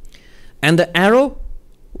 And the arrow,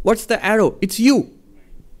 what's the arrow? It's you.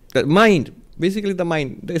 The mind, basically the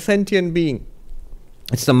mind, the sentient being.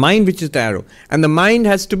 It's the mind which is the arrow. And the mind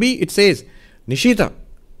has to be, it says, Nishita,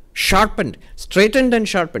 sharpened, straightened and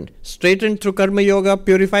sharpened. Straightened through karma yoga,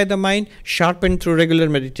 purify the mind, sharpened through regular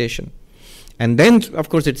meditation. And then, of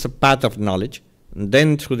course, it's a path of knowledge. And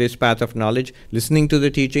then through this path of knowledge, listening to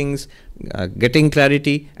the teachings, getting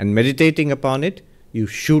clarity and meditating upon it, you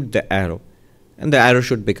shoot the arrow. And the arrow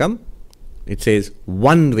should become, it says,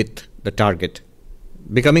 one with the target.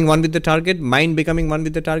 Becoming one with the target, mind becoming one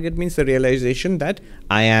with the target means the realization that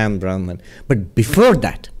I am Brahman. But before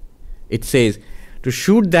that, it says, to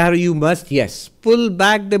shoot the arrow you must, yes, pull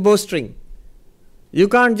back the bowstring. You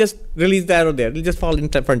can't just release the arrow there, it will just fall in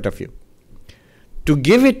front of you. To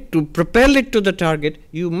give it, to propel it to the target,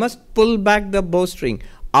 you must pull back the bowstring.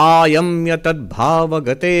 Ayamya tad bhava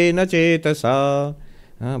gatena cetasa.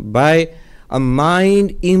 By a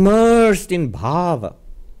mind immersed in bhava,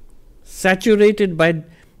 saturated by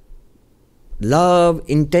love,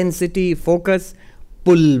 intensity, focus,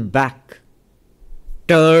 pull back.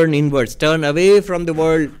 Turn inwards, turn away from the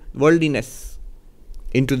worldliness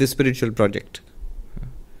into the spiritual project.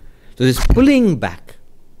 So this pulling back.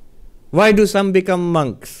 Why do some become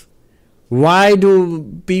monks? Why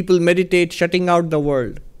do people meditate shutting out the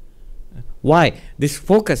world? Why? This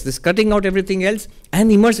focus, this cutting out everything else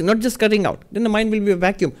and immersing, not just cutting out. Then the mind will be a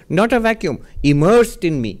vacuum. Not a vacuum, immersed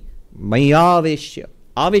in me. Maya avyaktaṁ,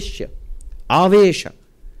 avyaktaṁ, āveśhya.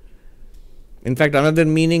 In fact, another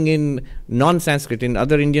meaning in non-Sanskrit, in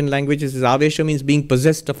other Indian languages, is avyaktaṁ means being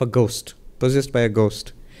possessed of a ghost, possessed by a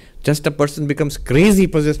ghost. Just a person becomes crazy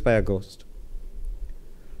possessed by a ghost.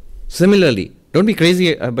 Similarly, don't be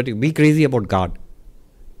crazy, but be crazy about God.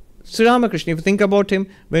 Sri Ramakrishna, if you think about him,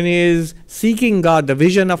 when he is seeking God, the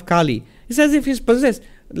vision of Kali, it's as if he's possessed,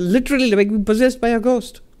 literally like being possessed by a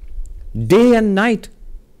ghost. Day and night.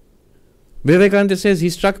 Vivekananda says, he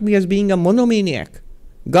struck me as being a monomaniac.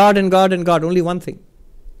 God and God and God, only one thing.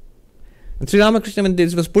 And Sri Ramakrishna, when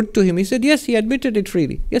this was put to him, he said, yes, he admitted it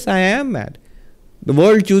freely. Yes, I am mad. The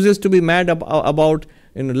world chooses to be mad about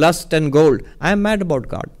lust and gold. I am mad about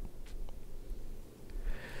God.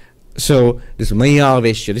 So, this Maya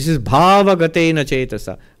avyaktaṁ, this is bhava gatena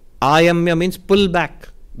cetasa. Ayamya means pull back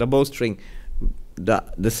the bowstring.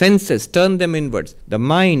 The senses, turn them inwards. The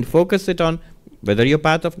mind, focus it on whether your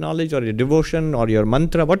path of knowledge or your devotion or your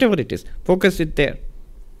mantra, whatever it is, focus it there.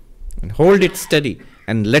 And hold it steady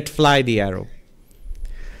and let fly the arrow.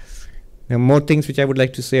 There are more things which I would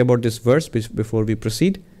like to say about this verse before we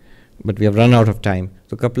proceed, but we have run out of time.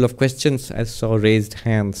 So a couple of questions. I saw raised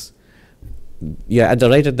hands. Yeah,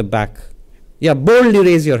 right at the back. Yeah, boldly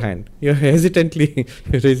raise your hand. You're hesitantly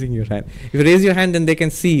raising your hand. If you raise your hand, then they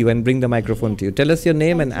can see you and bring the microphone to you. Tell us your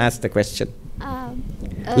name and ask the question.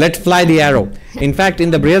 Let fly the arrow. In fact,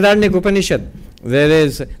 in the Brihadaranyaka Upanishad,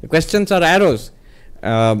 the questions are arrows.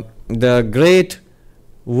 The great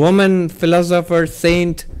woman, philosopher,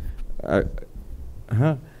 saint,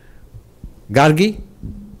 Gargi,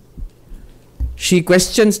 she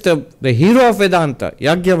questions the hero of Vedanta,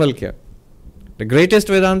 Yajnavalkya, the greatest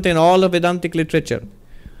Vedanta in all of Vedantic literature.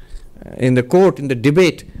 In the court, in the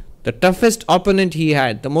debate, the toughest opponent he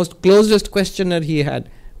had, the most closest questioner he had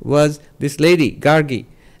was this lady, Gargi.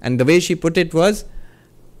 And the way she put it was,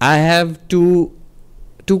 I have two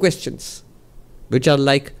questions, which are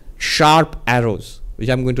like sharp arrows, which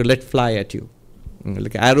I'm going to let fly at you.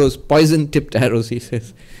 like arrows, poison-tipped arrows, he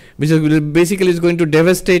says, which is basically is going to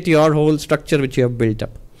devastate your whole structure which you have built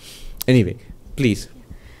up. Anyway, please.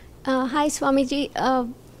 Hi, Swamiji.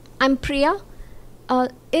 I'm Priya.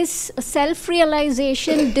 Is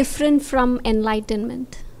self-realization different from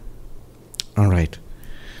enlightenment? All right.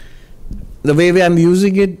 The way I'm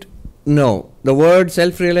using it, no. The word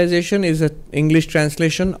self-realization is an English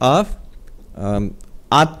translation of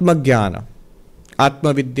Atma-jnana.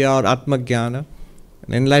 Atma-vidya or Atma-jnana.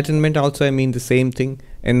 Enlightenment also, I mean the same thing.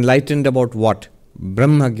 Enlightened about what?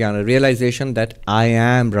 Brahma-jnana, realization that I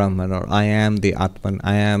am Brahman, or I am the Atman,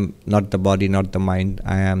 I am not the body, not the mind,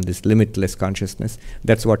 I am this limitless consciousness.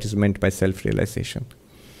 That's what is meant by self-realization.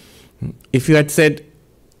 If you had said,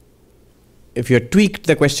 if you had tweaked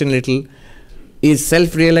the question a little, is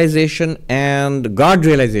self-realization and God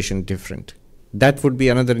realization different? That would be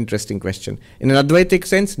another interesting question. In an Advaitic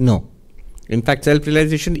sense, no. In fact,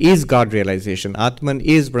 self-realization is God realization. Atman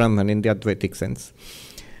is Brahman in the Advaitic sense.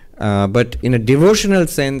 But in a devotional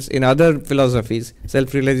sense, in other philosophies,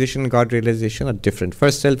 self-realization and God realization are different.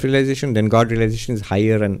 First self-realization, then God realization is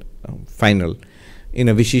higher and final in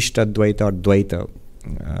a Vishishta Dvaita or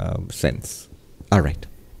Dvaita sense. All right.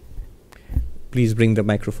 Please bring the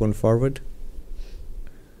microphone forward.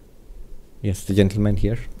 Yes, the gentleman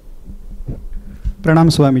here. Pranam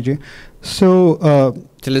Swamiji. So,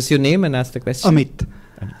 tell us your name and ask the question. Amit.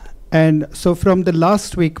 And so from the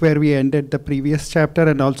last week where we ended the previous chapter,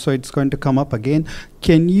 and also it's going to come up again,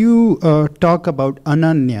 can you talk about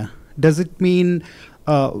Ananya? Does it mean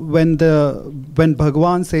when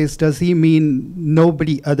Bhagavan says, does he mean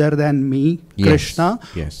nobody other than me, yes, Krishna?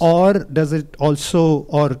 Yes. Or does it also,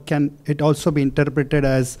 or can it also be interpreted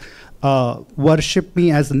as worship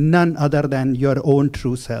me as none other than your own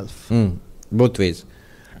true self? Both ways.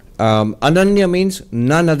 Ananya means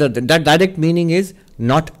none other. That direct meaning is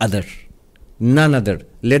not other, none other.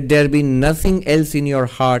 Let there be nothing else in your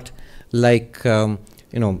heart, like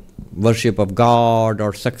worship of God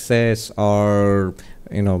or success, or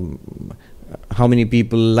how many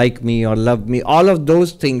people like me or love me. All of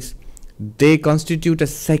those things, they constitute a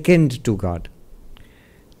second to God,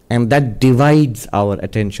 and that divides our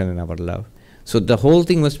attention and our love. So the whole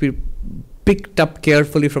thing must be picked up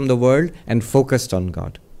carefully from the world and focused on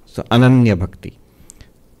God. So Ananya Bhakti,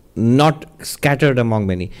 not scattered among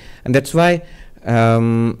many. And that's why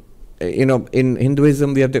in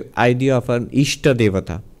Hinduism we have the idea of an Ishta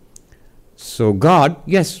Devata. So God,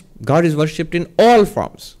 yes, God is worshipped in all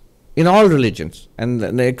forms, in all religions, and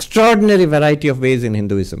an extraordinary variety of ways in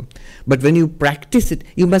Hinduism. But when you practice it,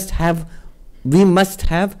 we must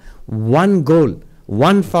have one goal,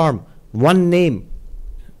 one form, one name,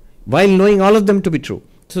 while knowing all of them to be true.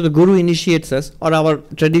 So the Guru initiates us, or our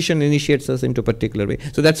tradition initiates us into a particular way.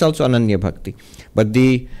 So that's also Ananya Bhakti. But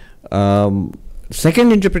the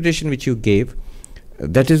second interpretation which you gave,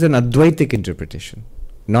 that is an Advaitic interpretation,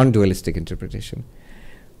 non-dualistic interpretation.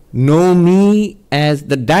 Know me as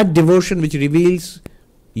that devotion which reveals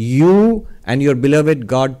you and your beloved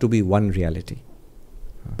God to be one reality.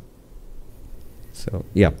 So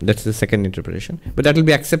yeah, that's the second interpretation. But that will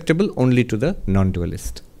be acceptable only to the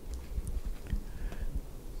non-dualist.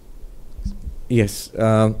 Yes,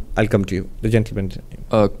 I'll come to you. The gentleman.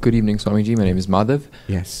 Good evening, Swamiji. My name is Madhav.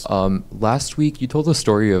 Yes. Last week you told the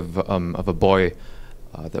story of a boy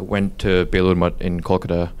that went to Belur Math in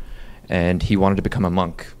Kolkata, and he wanted to become a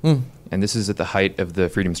monk. And this is at the height of the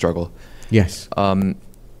freedom struggle. Yes.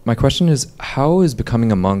 My question is, how is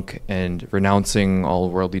becoming a monk and renouncing all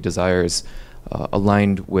worldly desires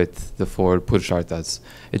aligned with the four purusharthas?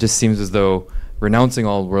 It just seems as though renouncing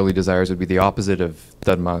all worldly desires would be the opposite of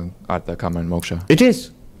dharma, artha, kama, and moksha. It is.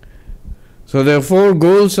 So there are four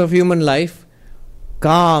goals of human life: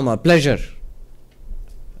 kama, pleasure;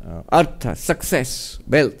 artha, success,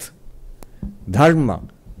 wealth; dharma,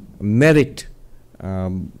 merit,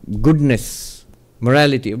 goodness,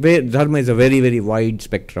 morality. Dharma is a very, very wide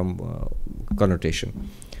spectrum connotation.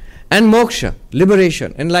 And moksha,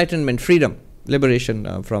 liberation, enlightenment, freedom,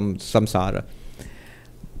 liberation from samsara.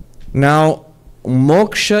 Now,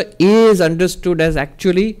 moksha is understood as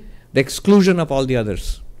actually the exclusion of all the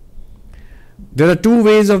others. There are two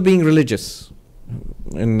ways of being religious.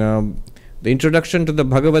 In the introduction to the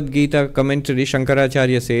Bhagavad Gita commentary,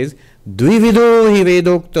 Shankaracharya says, Dvivido hi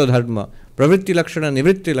vedokta dharma, pravritti lakshana,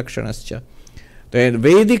 nivritti lakshanascha. The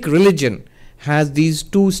Vedic religion has these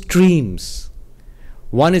two streams.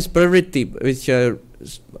 One is pravritti, which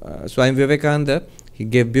Swami Vivekananda, he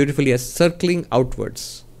gave beautifully as circling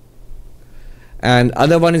outwards. And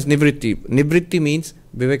other one is nivritti. Nivritti means,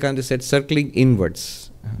 Vivekananda said, circling inwards,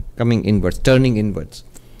 coming inwards, turning inwards.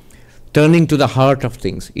 turning to the heart of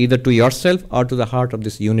things, either to yourself or to the heart of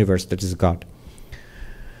this universe that is God.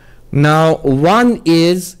 Now, one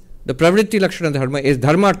is the pravritti lakshana dharma is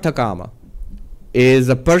dharmartha kama, is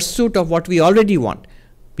a pursuit of what we already want.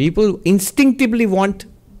 People instinctively want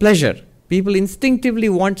pleasure. People instinctively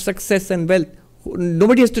want success and wealth.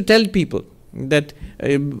 Nobody has to tell people that,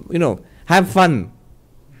 have fun.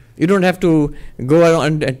 You don't have to go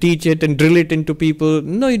around and teach it and drill it into people.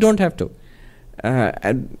 No, you don't have to.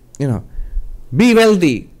 Be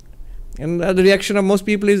wealthy. And the reaction of most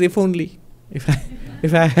people is, if only.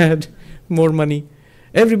 If I had more money.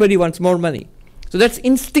 Everybody wants more money. So that's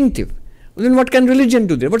instinctive. Then what can religion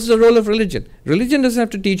do there? What's the role of religion? Religion doesn't have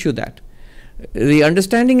to teach you that. The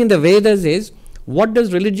understanding in the Vedas is, what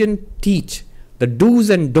does religion teach? The do's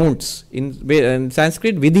and don'ts. In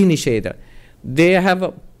Sanskrit, vidhi nisheda. They have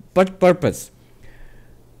a purpose.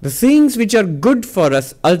 The things which are good for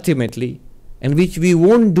us ultimately, and which we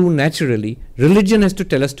won't do naturally, religion has to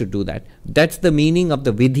tell us to do that. That's the meaning of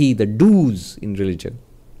the vidhi, the do's in religion.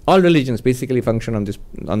 All religions basically function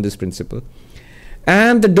on this principle.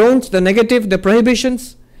 And the don'ts, the negative, the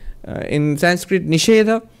prohibitions, in Sanskrit,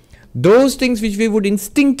 nisheda, those things which we would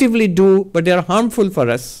instinctively do, but they are harmful for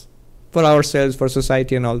us, for ourselves, for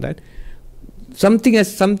society and all that. Something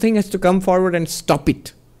has to come forward and stop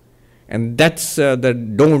it. And that's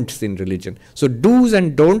the don'ts in religion. So do's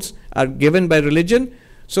and don'ts are given by religion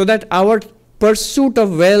so that our pursuit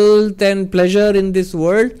of wealth and pleasure in this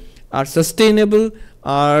world are sustainable,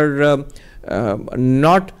 are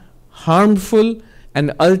not harmful,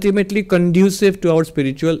 and ultimately conducive to our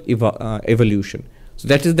spiritual evolution. So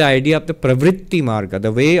that is the idea of the pravritti marga,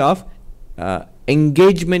 the way of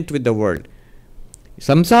engagement with the world.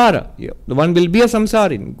 Samsara, the one will be a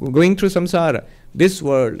samsarin, going through samsara, this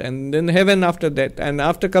world, and then heaven after that, and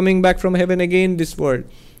after coming back from heaven again this world,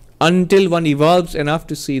 until one evolves enough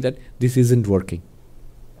to see that this isn't working.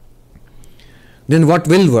 Then what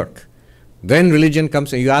will work? Then religion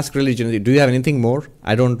comes and you ask religion, do you have anything more?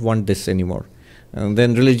 I don't want this anymore. And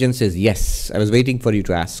then religion says, yes, I was waiting for you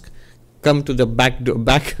to ask. Come to the back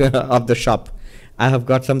of the shop. I have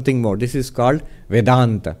got something more. This is called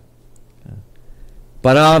Vedanta.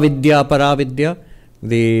 Paravidya,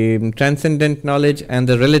 the transcendent knowledge and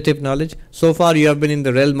the relative knowledge. So far you have been in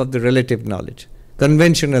the realm of the relative knowledge,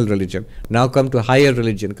 conventional religion. Now come to higher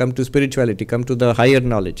religion, come to spirituality, come to the higher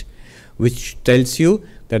knowledge, which tells you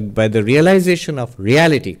that by the realization of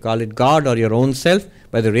reality, call it God or your own self,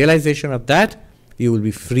 by the realization of that, you will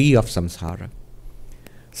be free of samsara.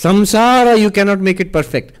 Samsara, you cannot make it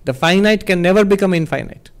perfect. The finite can never become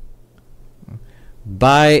infinite.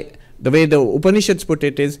 By the way the Upanishads put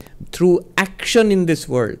it is, through action in this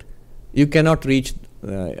world, you cannot reach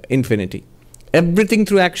infinity. Everything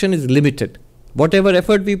through action is limited. Whatever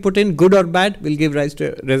effort we put in, good or bad, will give rise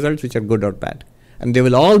to results which are good or bad. And they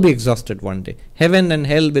will all be exhausted one day. Heaven and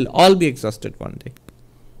hell will all be exhausted one day.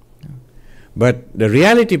 But the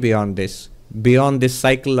reality beyond this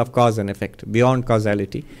cycle of cause and effect, beyond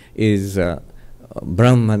causality, is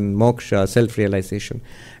Brahman, moksha, self-realization.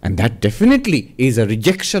 And that definitely is a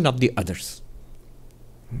rejection of the others,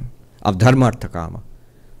 of dharmartha kama.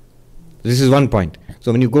 This is one point.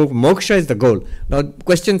 So when you go, moksha is the goal. Now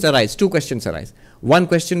questions arise, two questions arise. One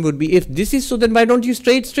question would be, if this is so, then why don't you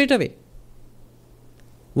straight away?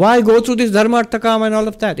 Why go through this dharmartha kama and all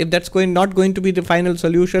of that? If that's not going to be the final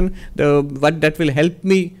solution, what that will help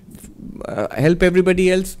me, help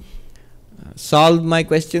everybody else, solve my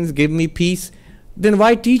questions, give me peace, then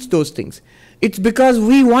why teach those things? It's because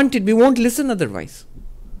we want it, we won't listen otherwise.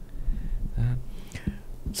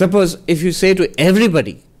 Suppose if you say to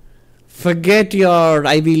everybody, forget your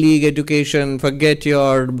Ivy League education, forget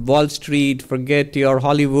your Wall Street, forget your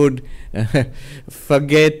Hollywood,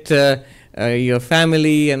 forget your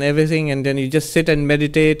family and everything, and then you just sit and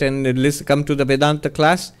meditate and come to the Vedanta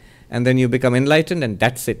class, and then you become enlightened, and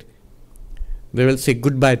that's it. They will say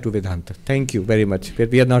goodbye to Vedanta. Thank you very much,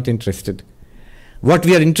 but we are not interested. What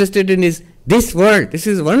we are interested in is this world. This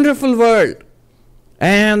is a wonderful world.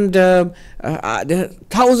 And there are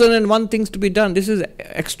 1,001 things to be done. This is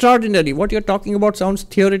extraordinary. What you're talking about sounds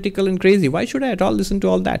theoretical and crazy. Why should I at all listen to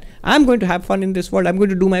all that? I'm going to have fun in this world. I'm going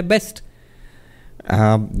to do my best.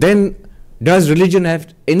 Then does religion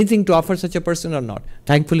have anything to offer such a person or not?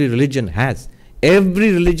 Thankfully, religion has.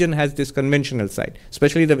 Every religion has this conventional side.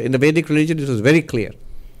 Especially in the Vedic religion, this was very clear.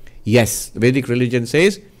 Yes, the Vedic religion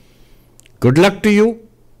says, good luck to you.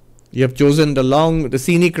 You have chosen the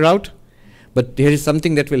scenic route. But there is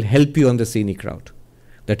something that will help you on the scenic route.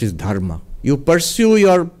 That is dharma. You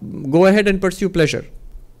go ahead and pursue pleasure.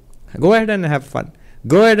 Go ahead and have fun.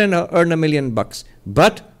 Go ahead and earn $1 million.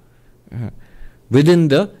 But within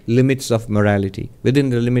the limits of morality, within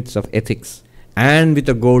the limits of ethics, and with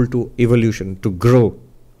a goal to evolution, to grow.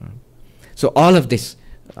 So all of this,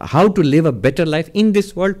 how to live a better life in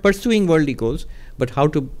this world, pursuing worldly goals, but how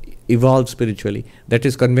to evolve spiritually, that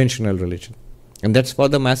is conventional religion. And that's for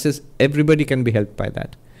the masses. Everybody can be helped by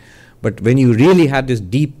that. But when you really have this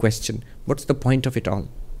deep question, what's the point of it all?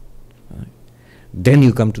 Then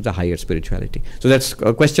you come to the higher spirituality. So that's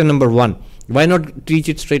question number one. Why not teach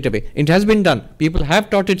it straight away? It has been done. People have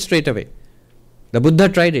taught it straight away. The Buddha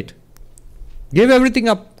tried it. Give everything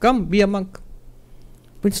up. Come, be a monk.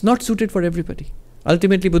 But it's not suited for everybody.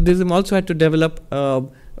 Ultimately, Buddhism also had to develop a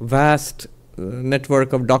vast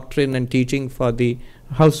network of doctrine and teaching for the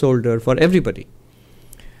householder, for everybody.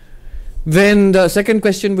 Then the second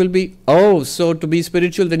question will be, oh, so to be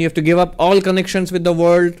spiritual, then you have to give up all connections with the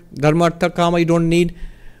world, dharma, artha, kama, you don't need.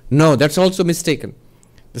 No, that's also mistaken.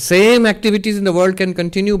 The same activities in the world can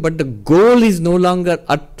continue, but the goal is no longer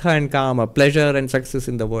artha and kama, pleasure and success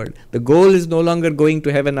in the world. The goal is no longer going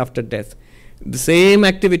to heaven after death. The same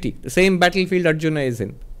activity, the same battlefield Arjuna is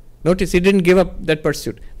in. Notice he didn't give up that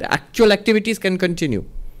pursuit. The actual activities can continue.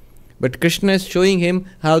 But Krishna is showing him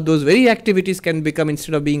how those very activities can become,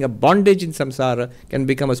 instead of being a bondage in samsara, can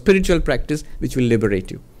become a spiritual practice which will liberate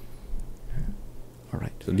you. All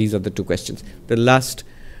right, so these are the two questions. The last,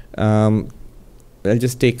 I'll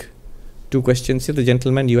just take two questions here. The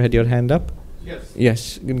gentleman, you had your hand up? Yes.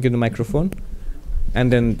 Yes, you can give the microphone.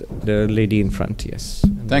 And then the lady in front, yes.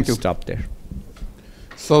 And Thank you. Stop there.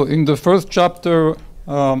 So in the first chapter,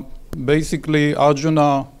 basically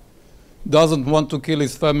Arjuna doesn't want to kill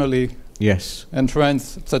his family Yes. and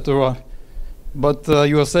friends, etc. But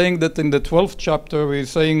you are saying that in the 12th chapter,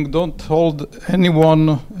 he's saying don't hold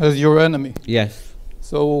anyone as your enemy. Yes.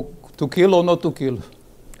 So to kill or not to kill?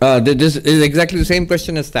 This is exactly the same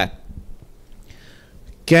question as that.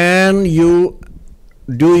 Can you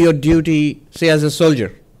do your duty, say as a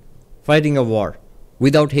soldier, fighting a war,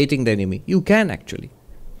 without hating the enemy? You can actually.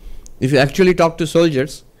 If you actually talk to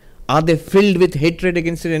soldiers, are they filled with hatred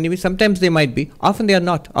against the enemy? Sometimes they might be. Often they are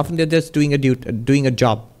not. Often they are just doing a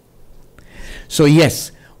job. So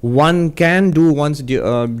yes, one can do one's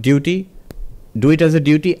duty, do it as a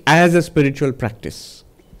duty, as a spiritual practice.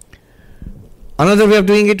 Another way of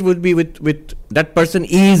doing it would be with that person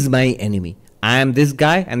is my enemy. I am this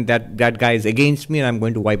guy and that guy is against me and I'm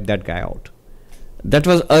going to wipe that guy out. That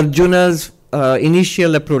was Arjuna's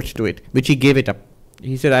initial approach to it, which he gave it up.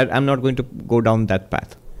 He said, I'm not going to go down that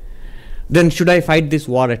path. Then should I fight this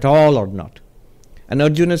war at all or not? And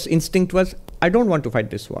Arjuna's instinct was, I don't want to fight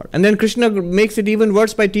this war. And then Krishna makes it even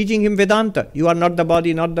worse by teaching him Vedanta. You are not the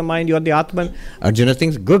body, not the mind, you are the Atman. Arjuna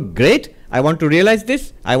thinks, good, great. I want to realize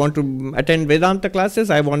this. I want to attend Vedanta classes.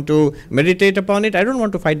 I want to meditate upon it. I don't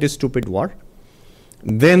want to fight this stupid war.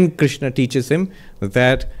 Then Krishna teaches him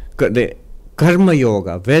that the karma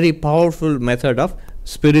yoga, very powerful method of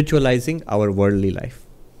spiritualizing our worldly life.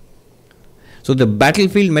 So the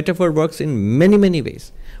battlefield metaphor works in many, many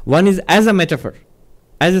ways. One is as a metaphor,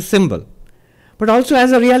 as a symbol, but also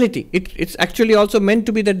as a reality. It's actually also meant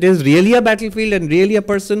to be that there's really a battlefield and really a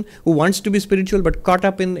person who wants to be spiritual but caught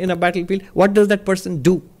up in a battlefield. What does that person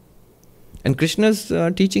do? And Krishna's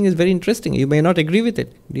teaching is very interesting. You may not agree with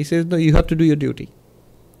it. He says, no, you have to do your duty.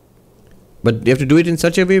 But you have to do it in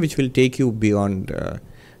such a way which will take you beyond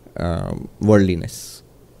worldliness.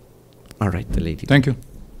 All right, the lady. Thank you.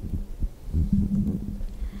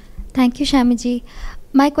 Thank you, Swamiji.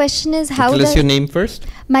 My question is how Tell us your name first.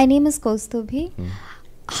 My name is Kaustubhi.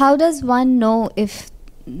 How does one know if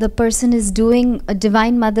the person is doing a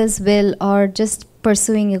Divine Mother's will or just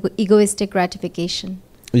pursuing egoistic gratification?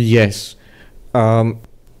 Yes.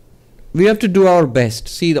 We have to do our best.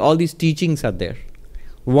 See, all these teachings are there.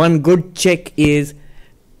 One good check is,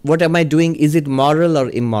 what am I doing? Is it moral or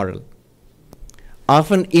immoral?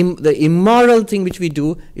 Often the immoral thing which we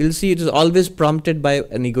do, you'll see it is always prompted by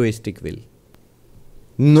an egoistic will.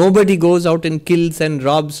 Nobody goes out and kills and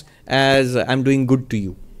robs as I'm doing good to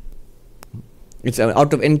you. It's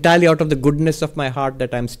entirely out of the goodness of my heart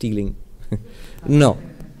that I'm stealing. No.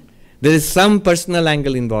 There is some personal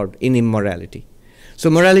angle involved in immorality.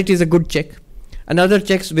 So morality is a good check. Another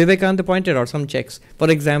checks, Vivekananda pointed out some checks. For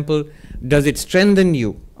example, does it strengthen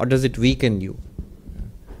you or does it weaken you?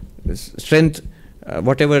 Strength,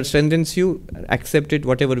 whatever strengthens you, accept it.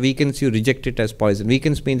 Whatever weakens you, reject it as poison.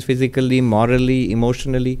 Weakens means physically, morally,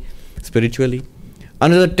 emotionally, spiritually.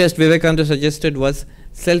 Another test Vivekananda suggested was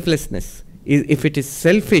selflessness. If it is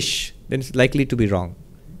selfish, then it's likely to be wrong.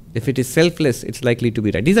 If it is selfless, it's likely to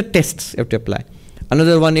be right. These are tests you have to apply.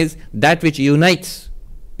 Another one is that which unites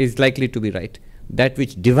is likely to be right. That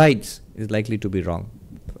which divides is likely to be wrong.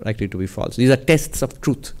 likely to be false. These are tests of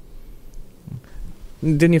truth.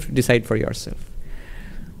 Then you have to decide for yourself.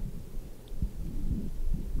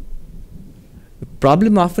 The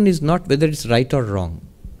problem often is not whether it's right or wrong.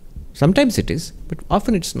 Sometimes it is, but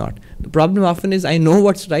often it's not. The problem often is I know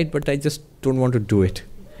what's right, but I just don't want to do it.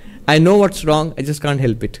 I know what's wrong, I just can't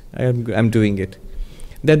help it. I'm doing it.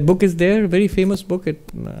 That book is there, a very famous book.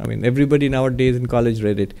 Everybody nowadays in college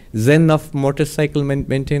read it. Zen of Motorcycle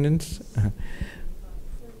Maintenance.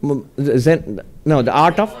 The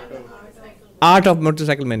Art of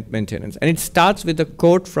Motorcycle Maintenance. And it starts with a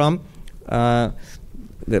quote from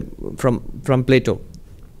Plato.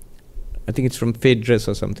 I think it's from Phaedrus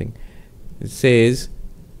or something. It says,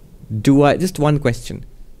 just one question.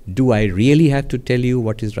 Do I really have to tell you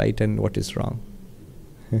what is right and what is wrong?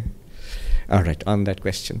 All right, on that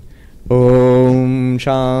question. Om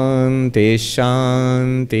Shanti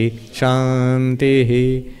Shanti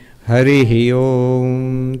Shanti Harihi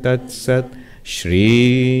Om Tat Sat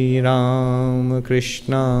Shri Ram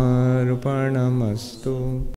Krishna Arpanamastu.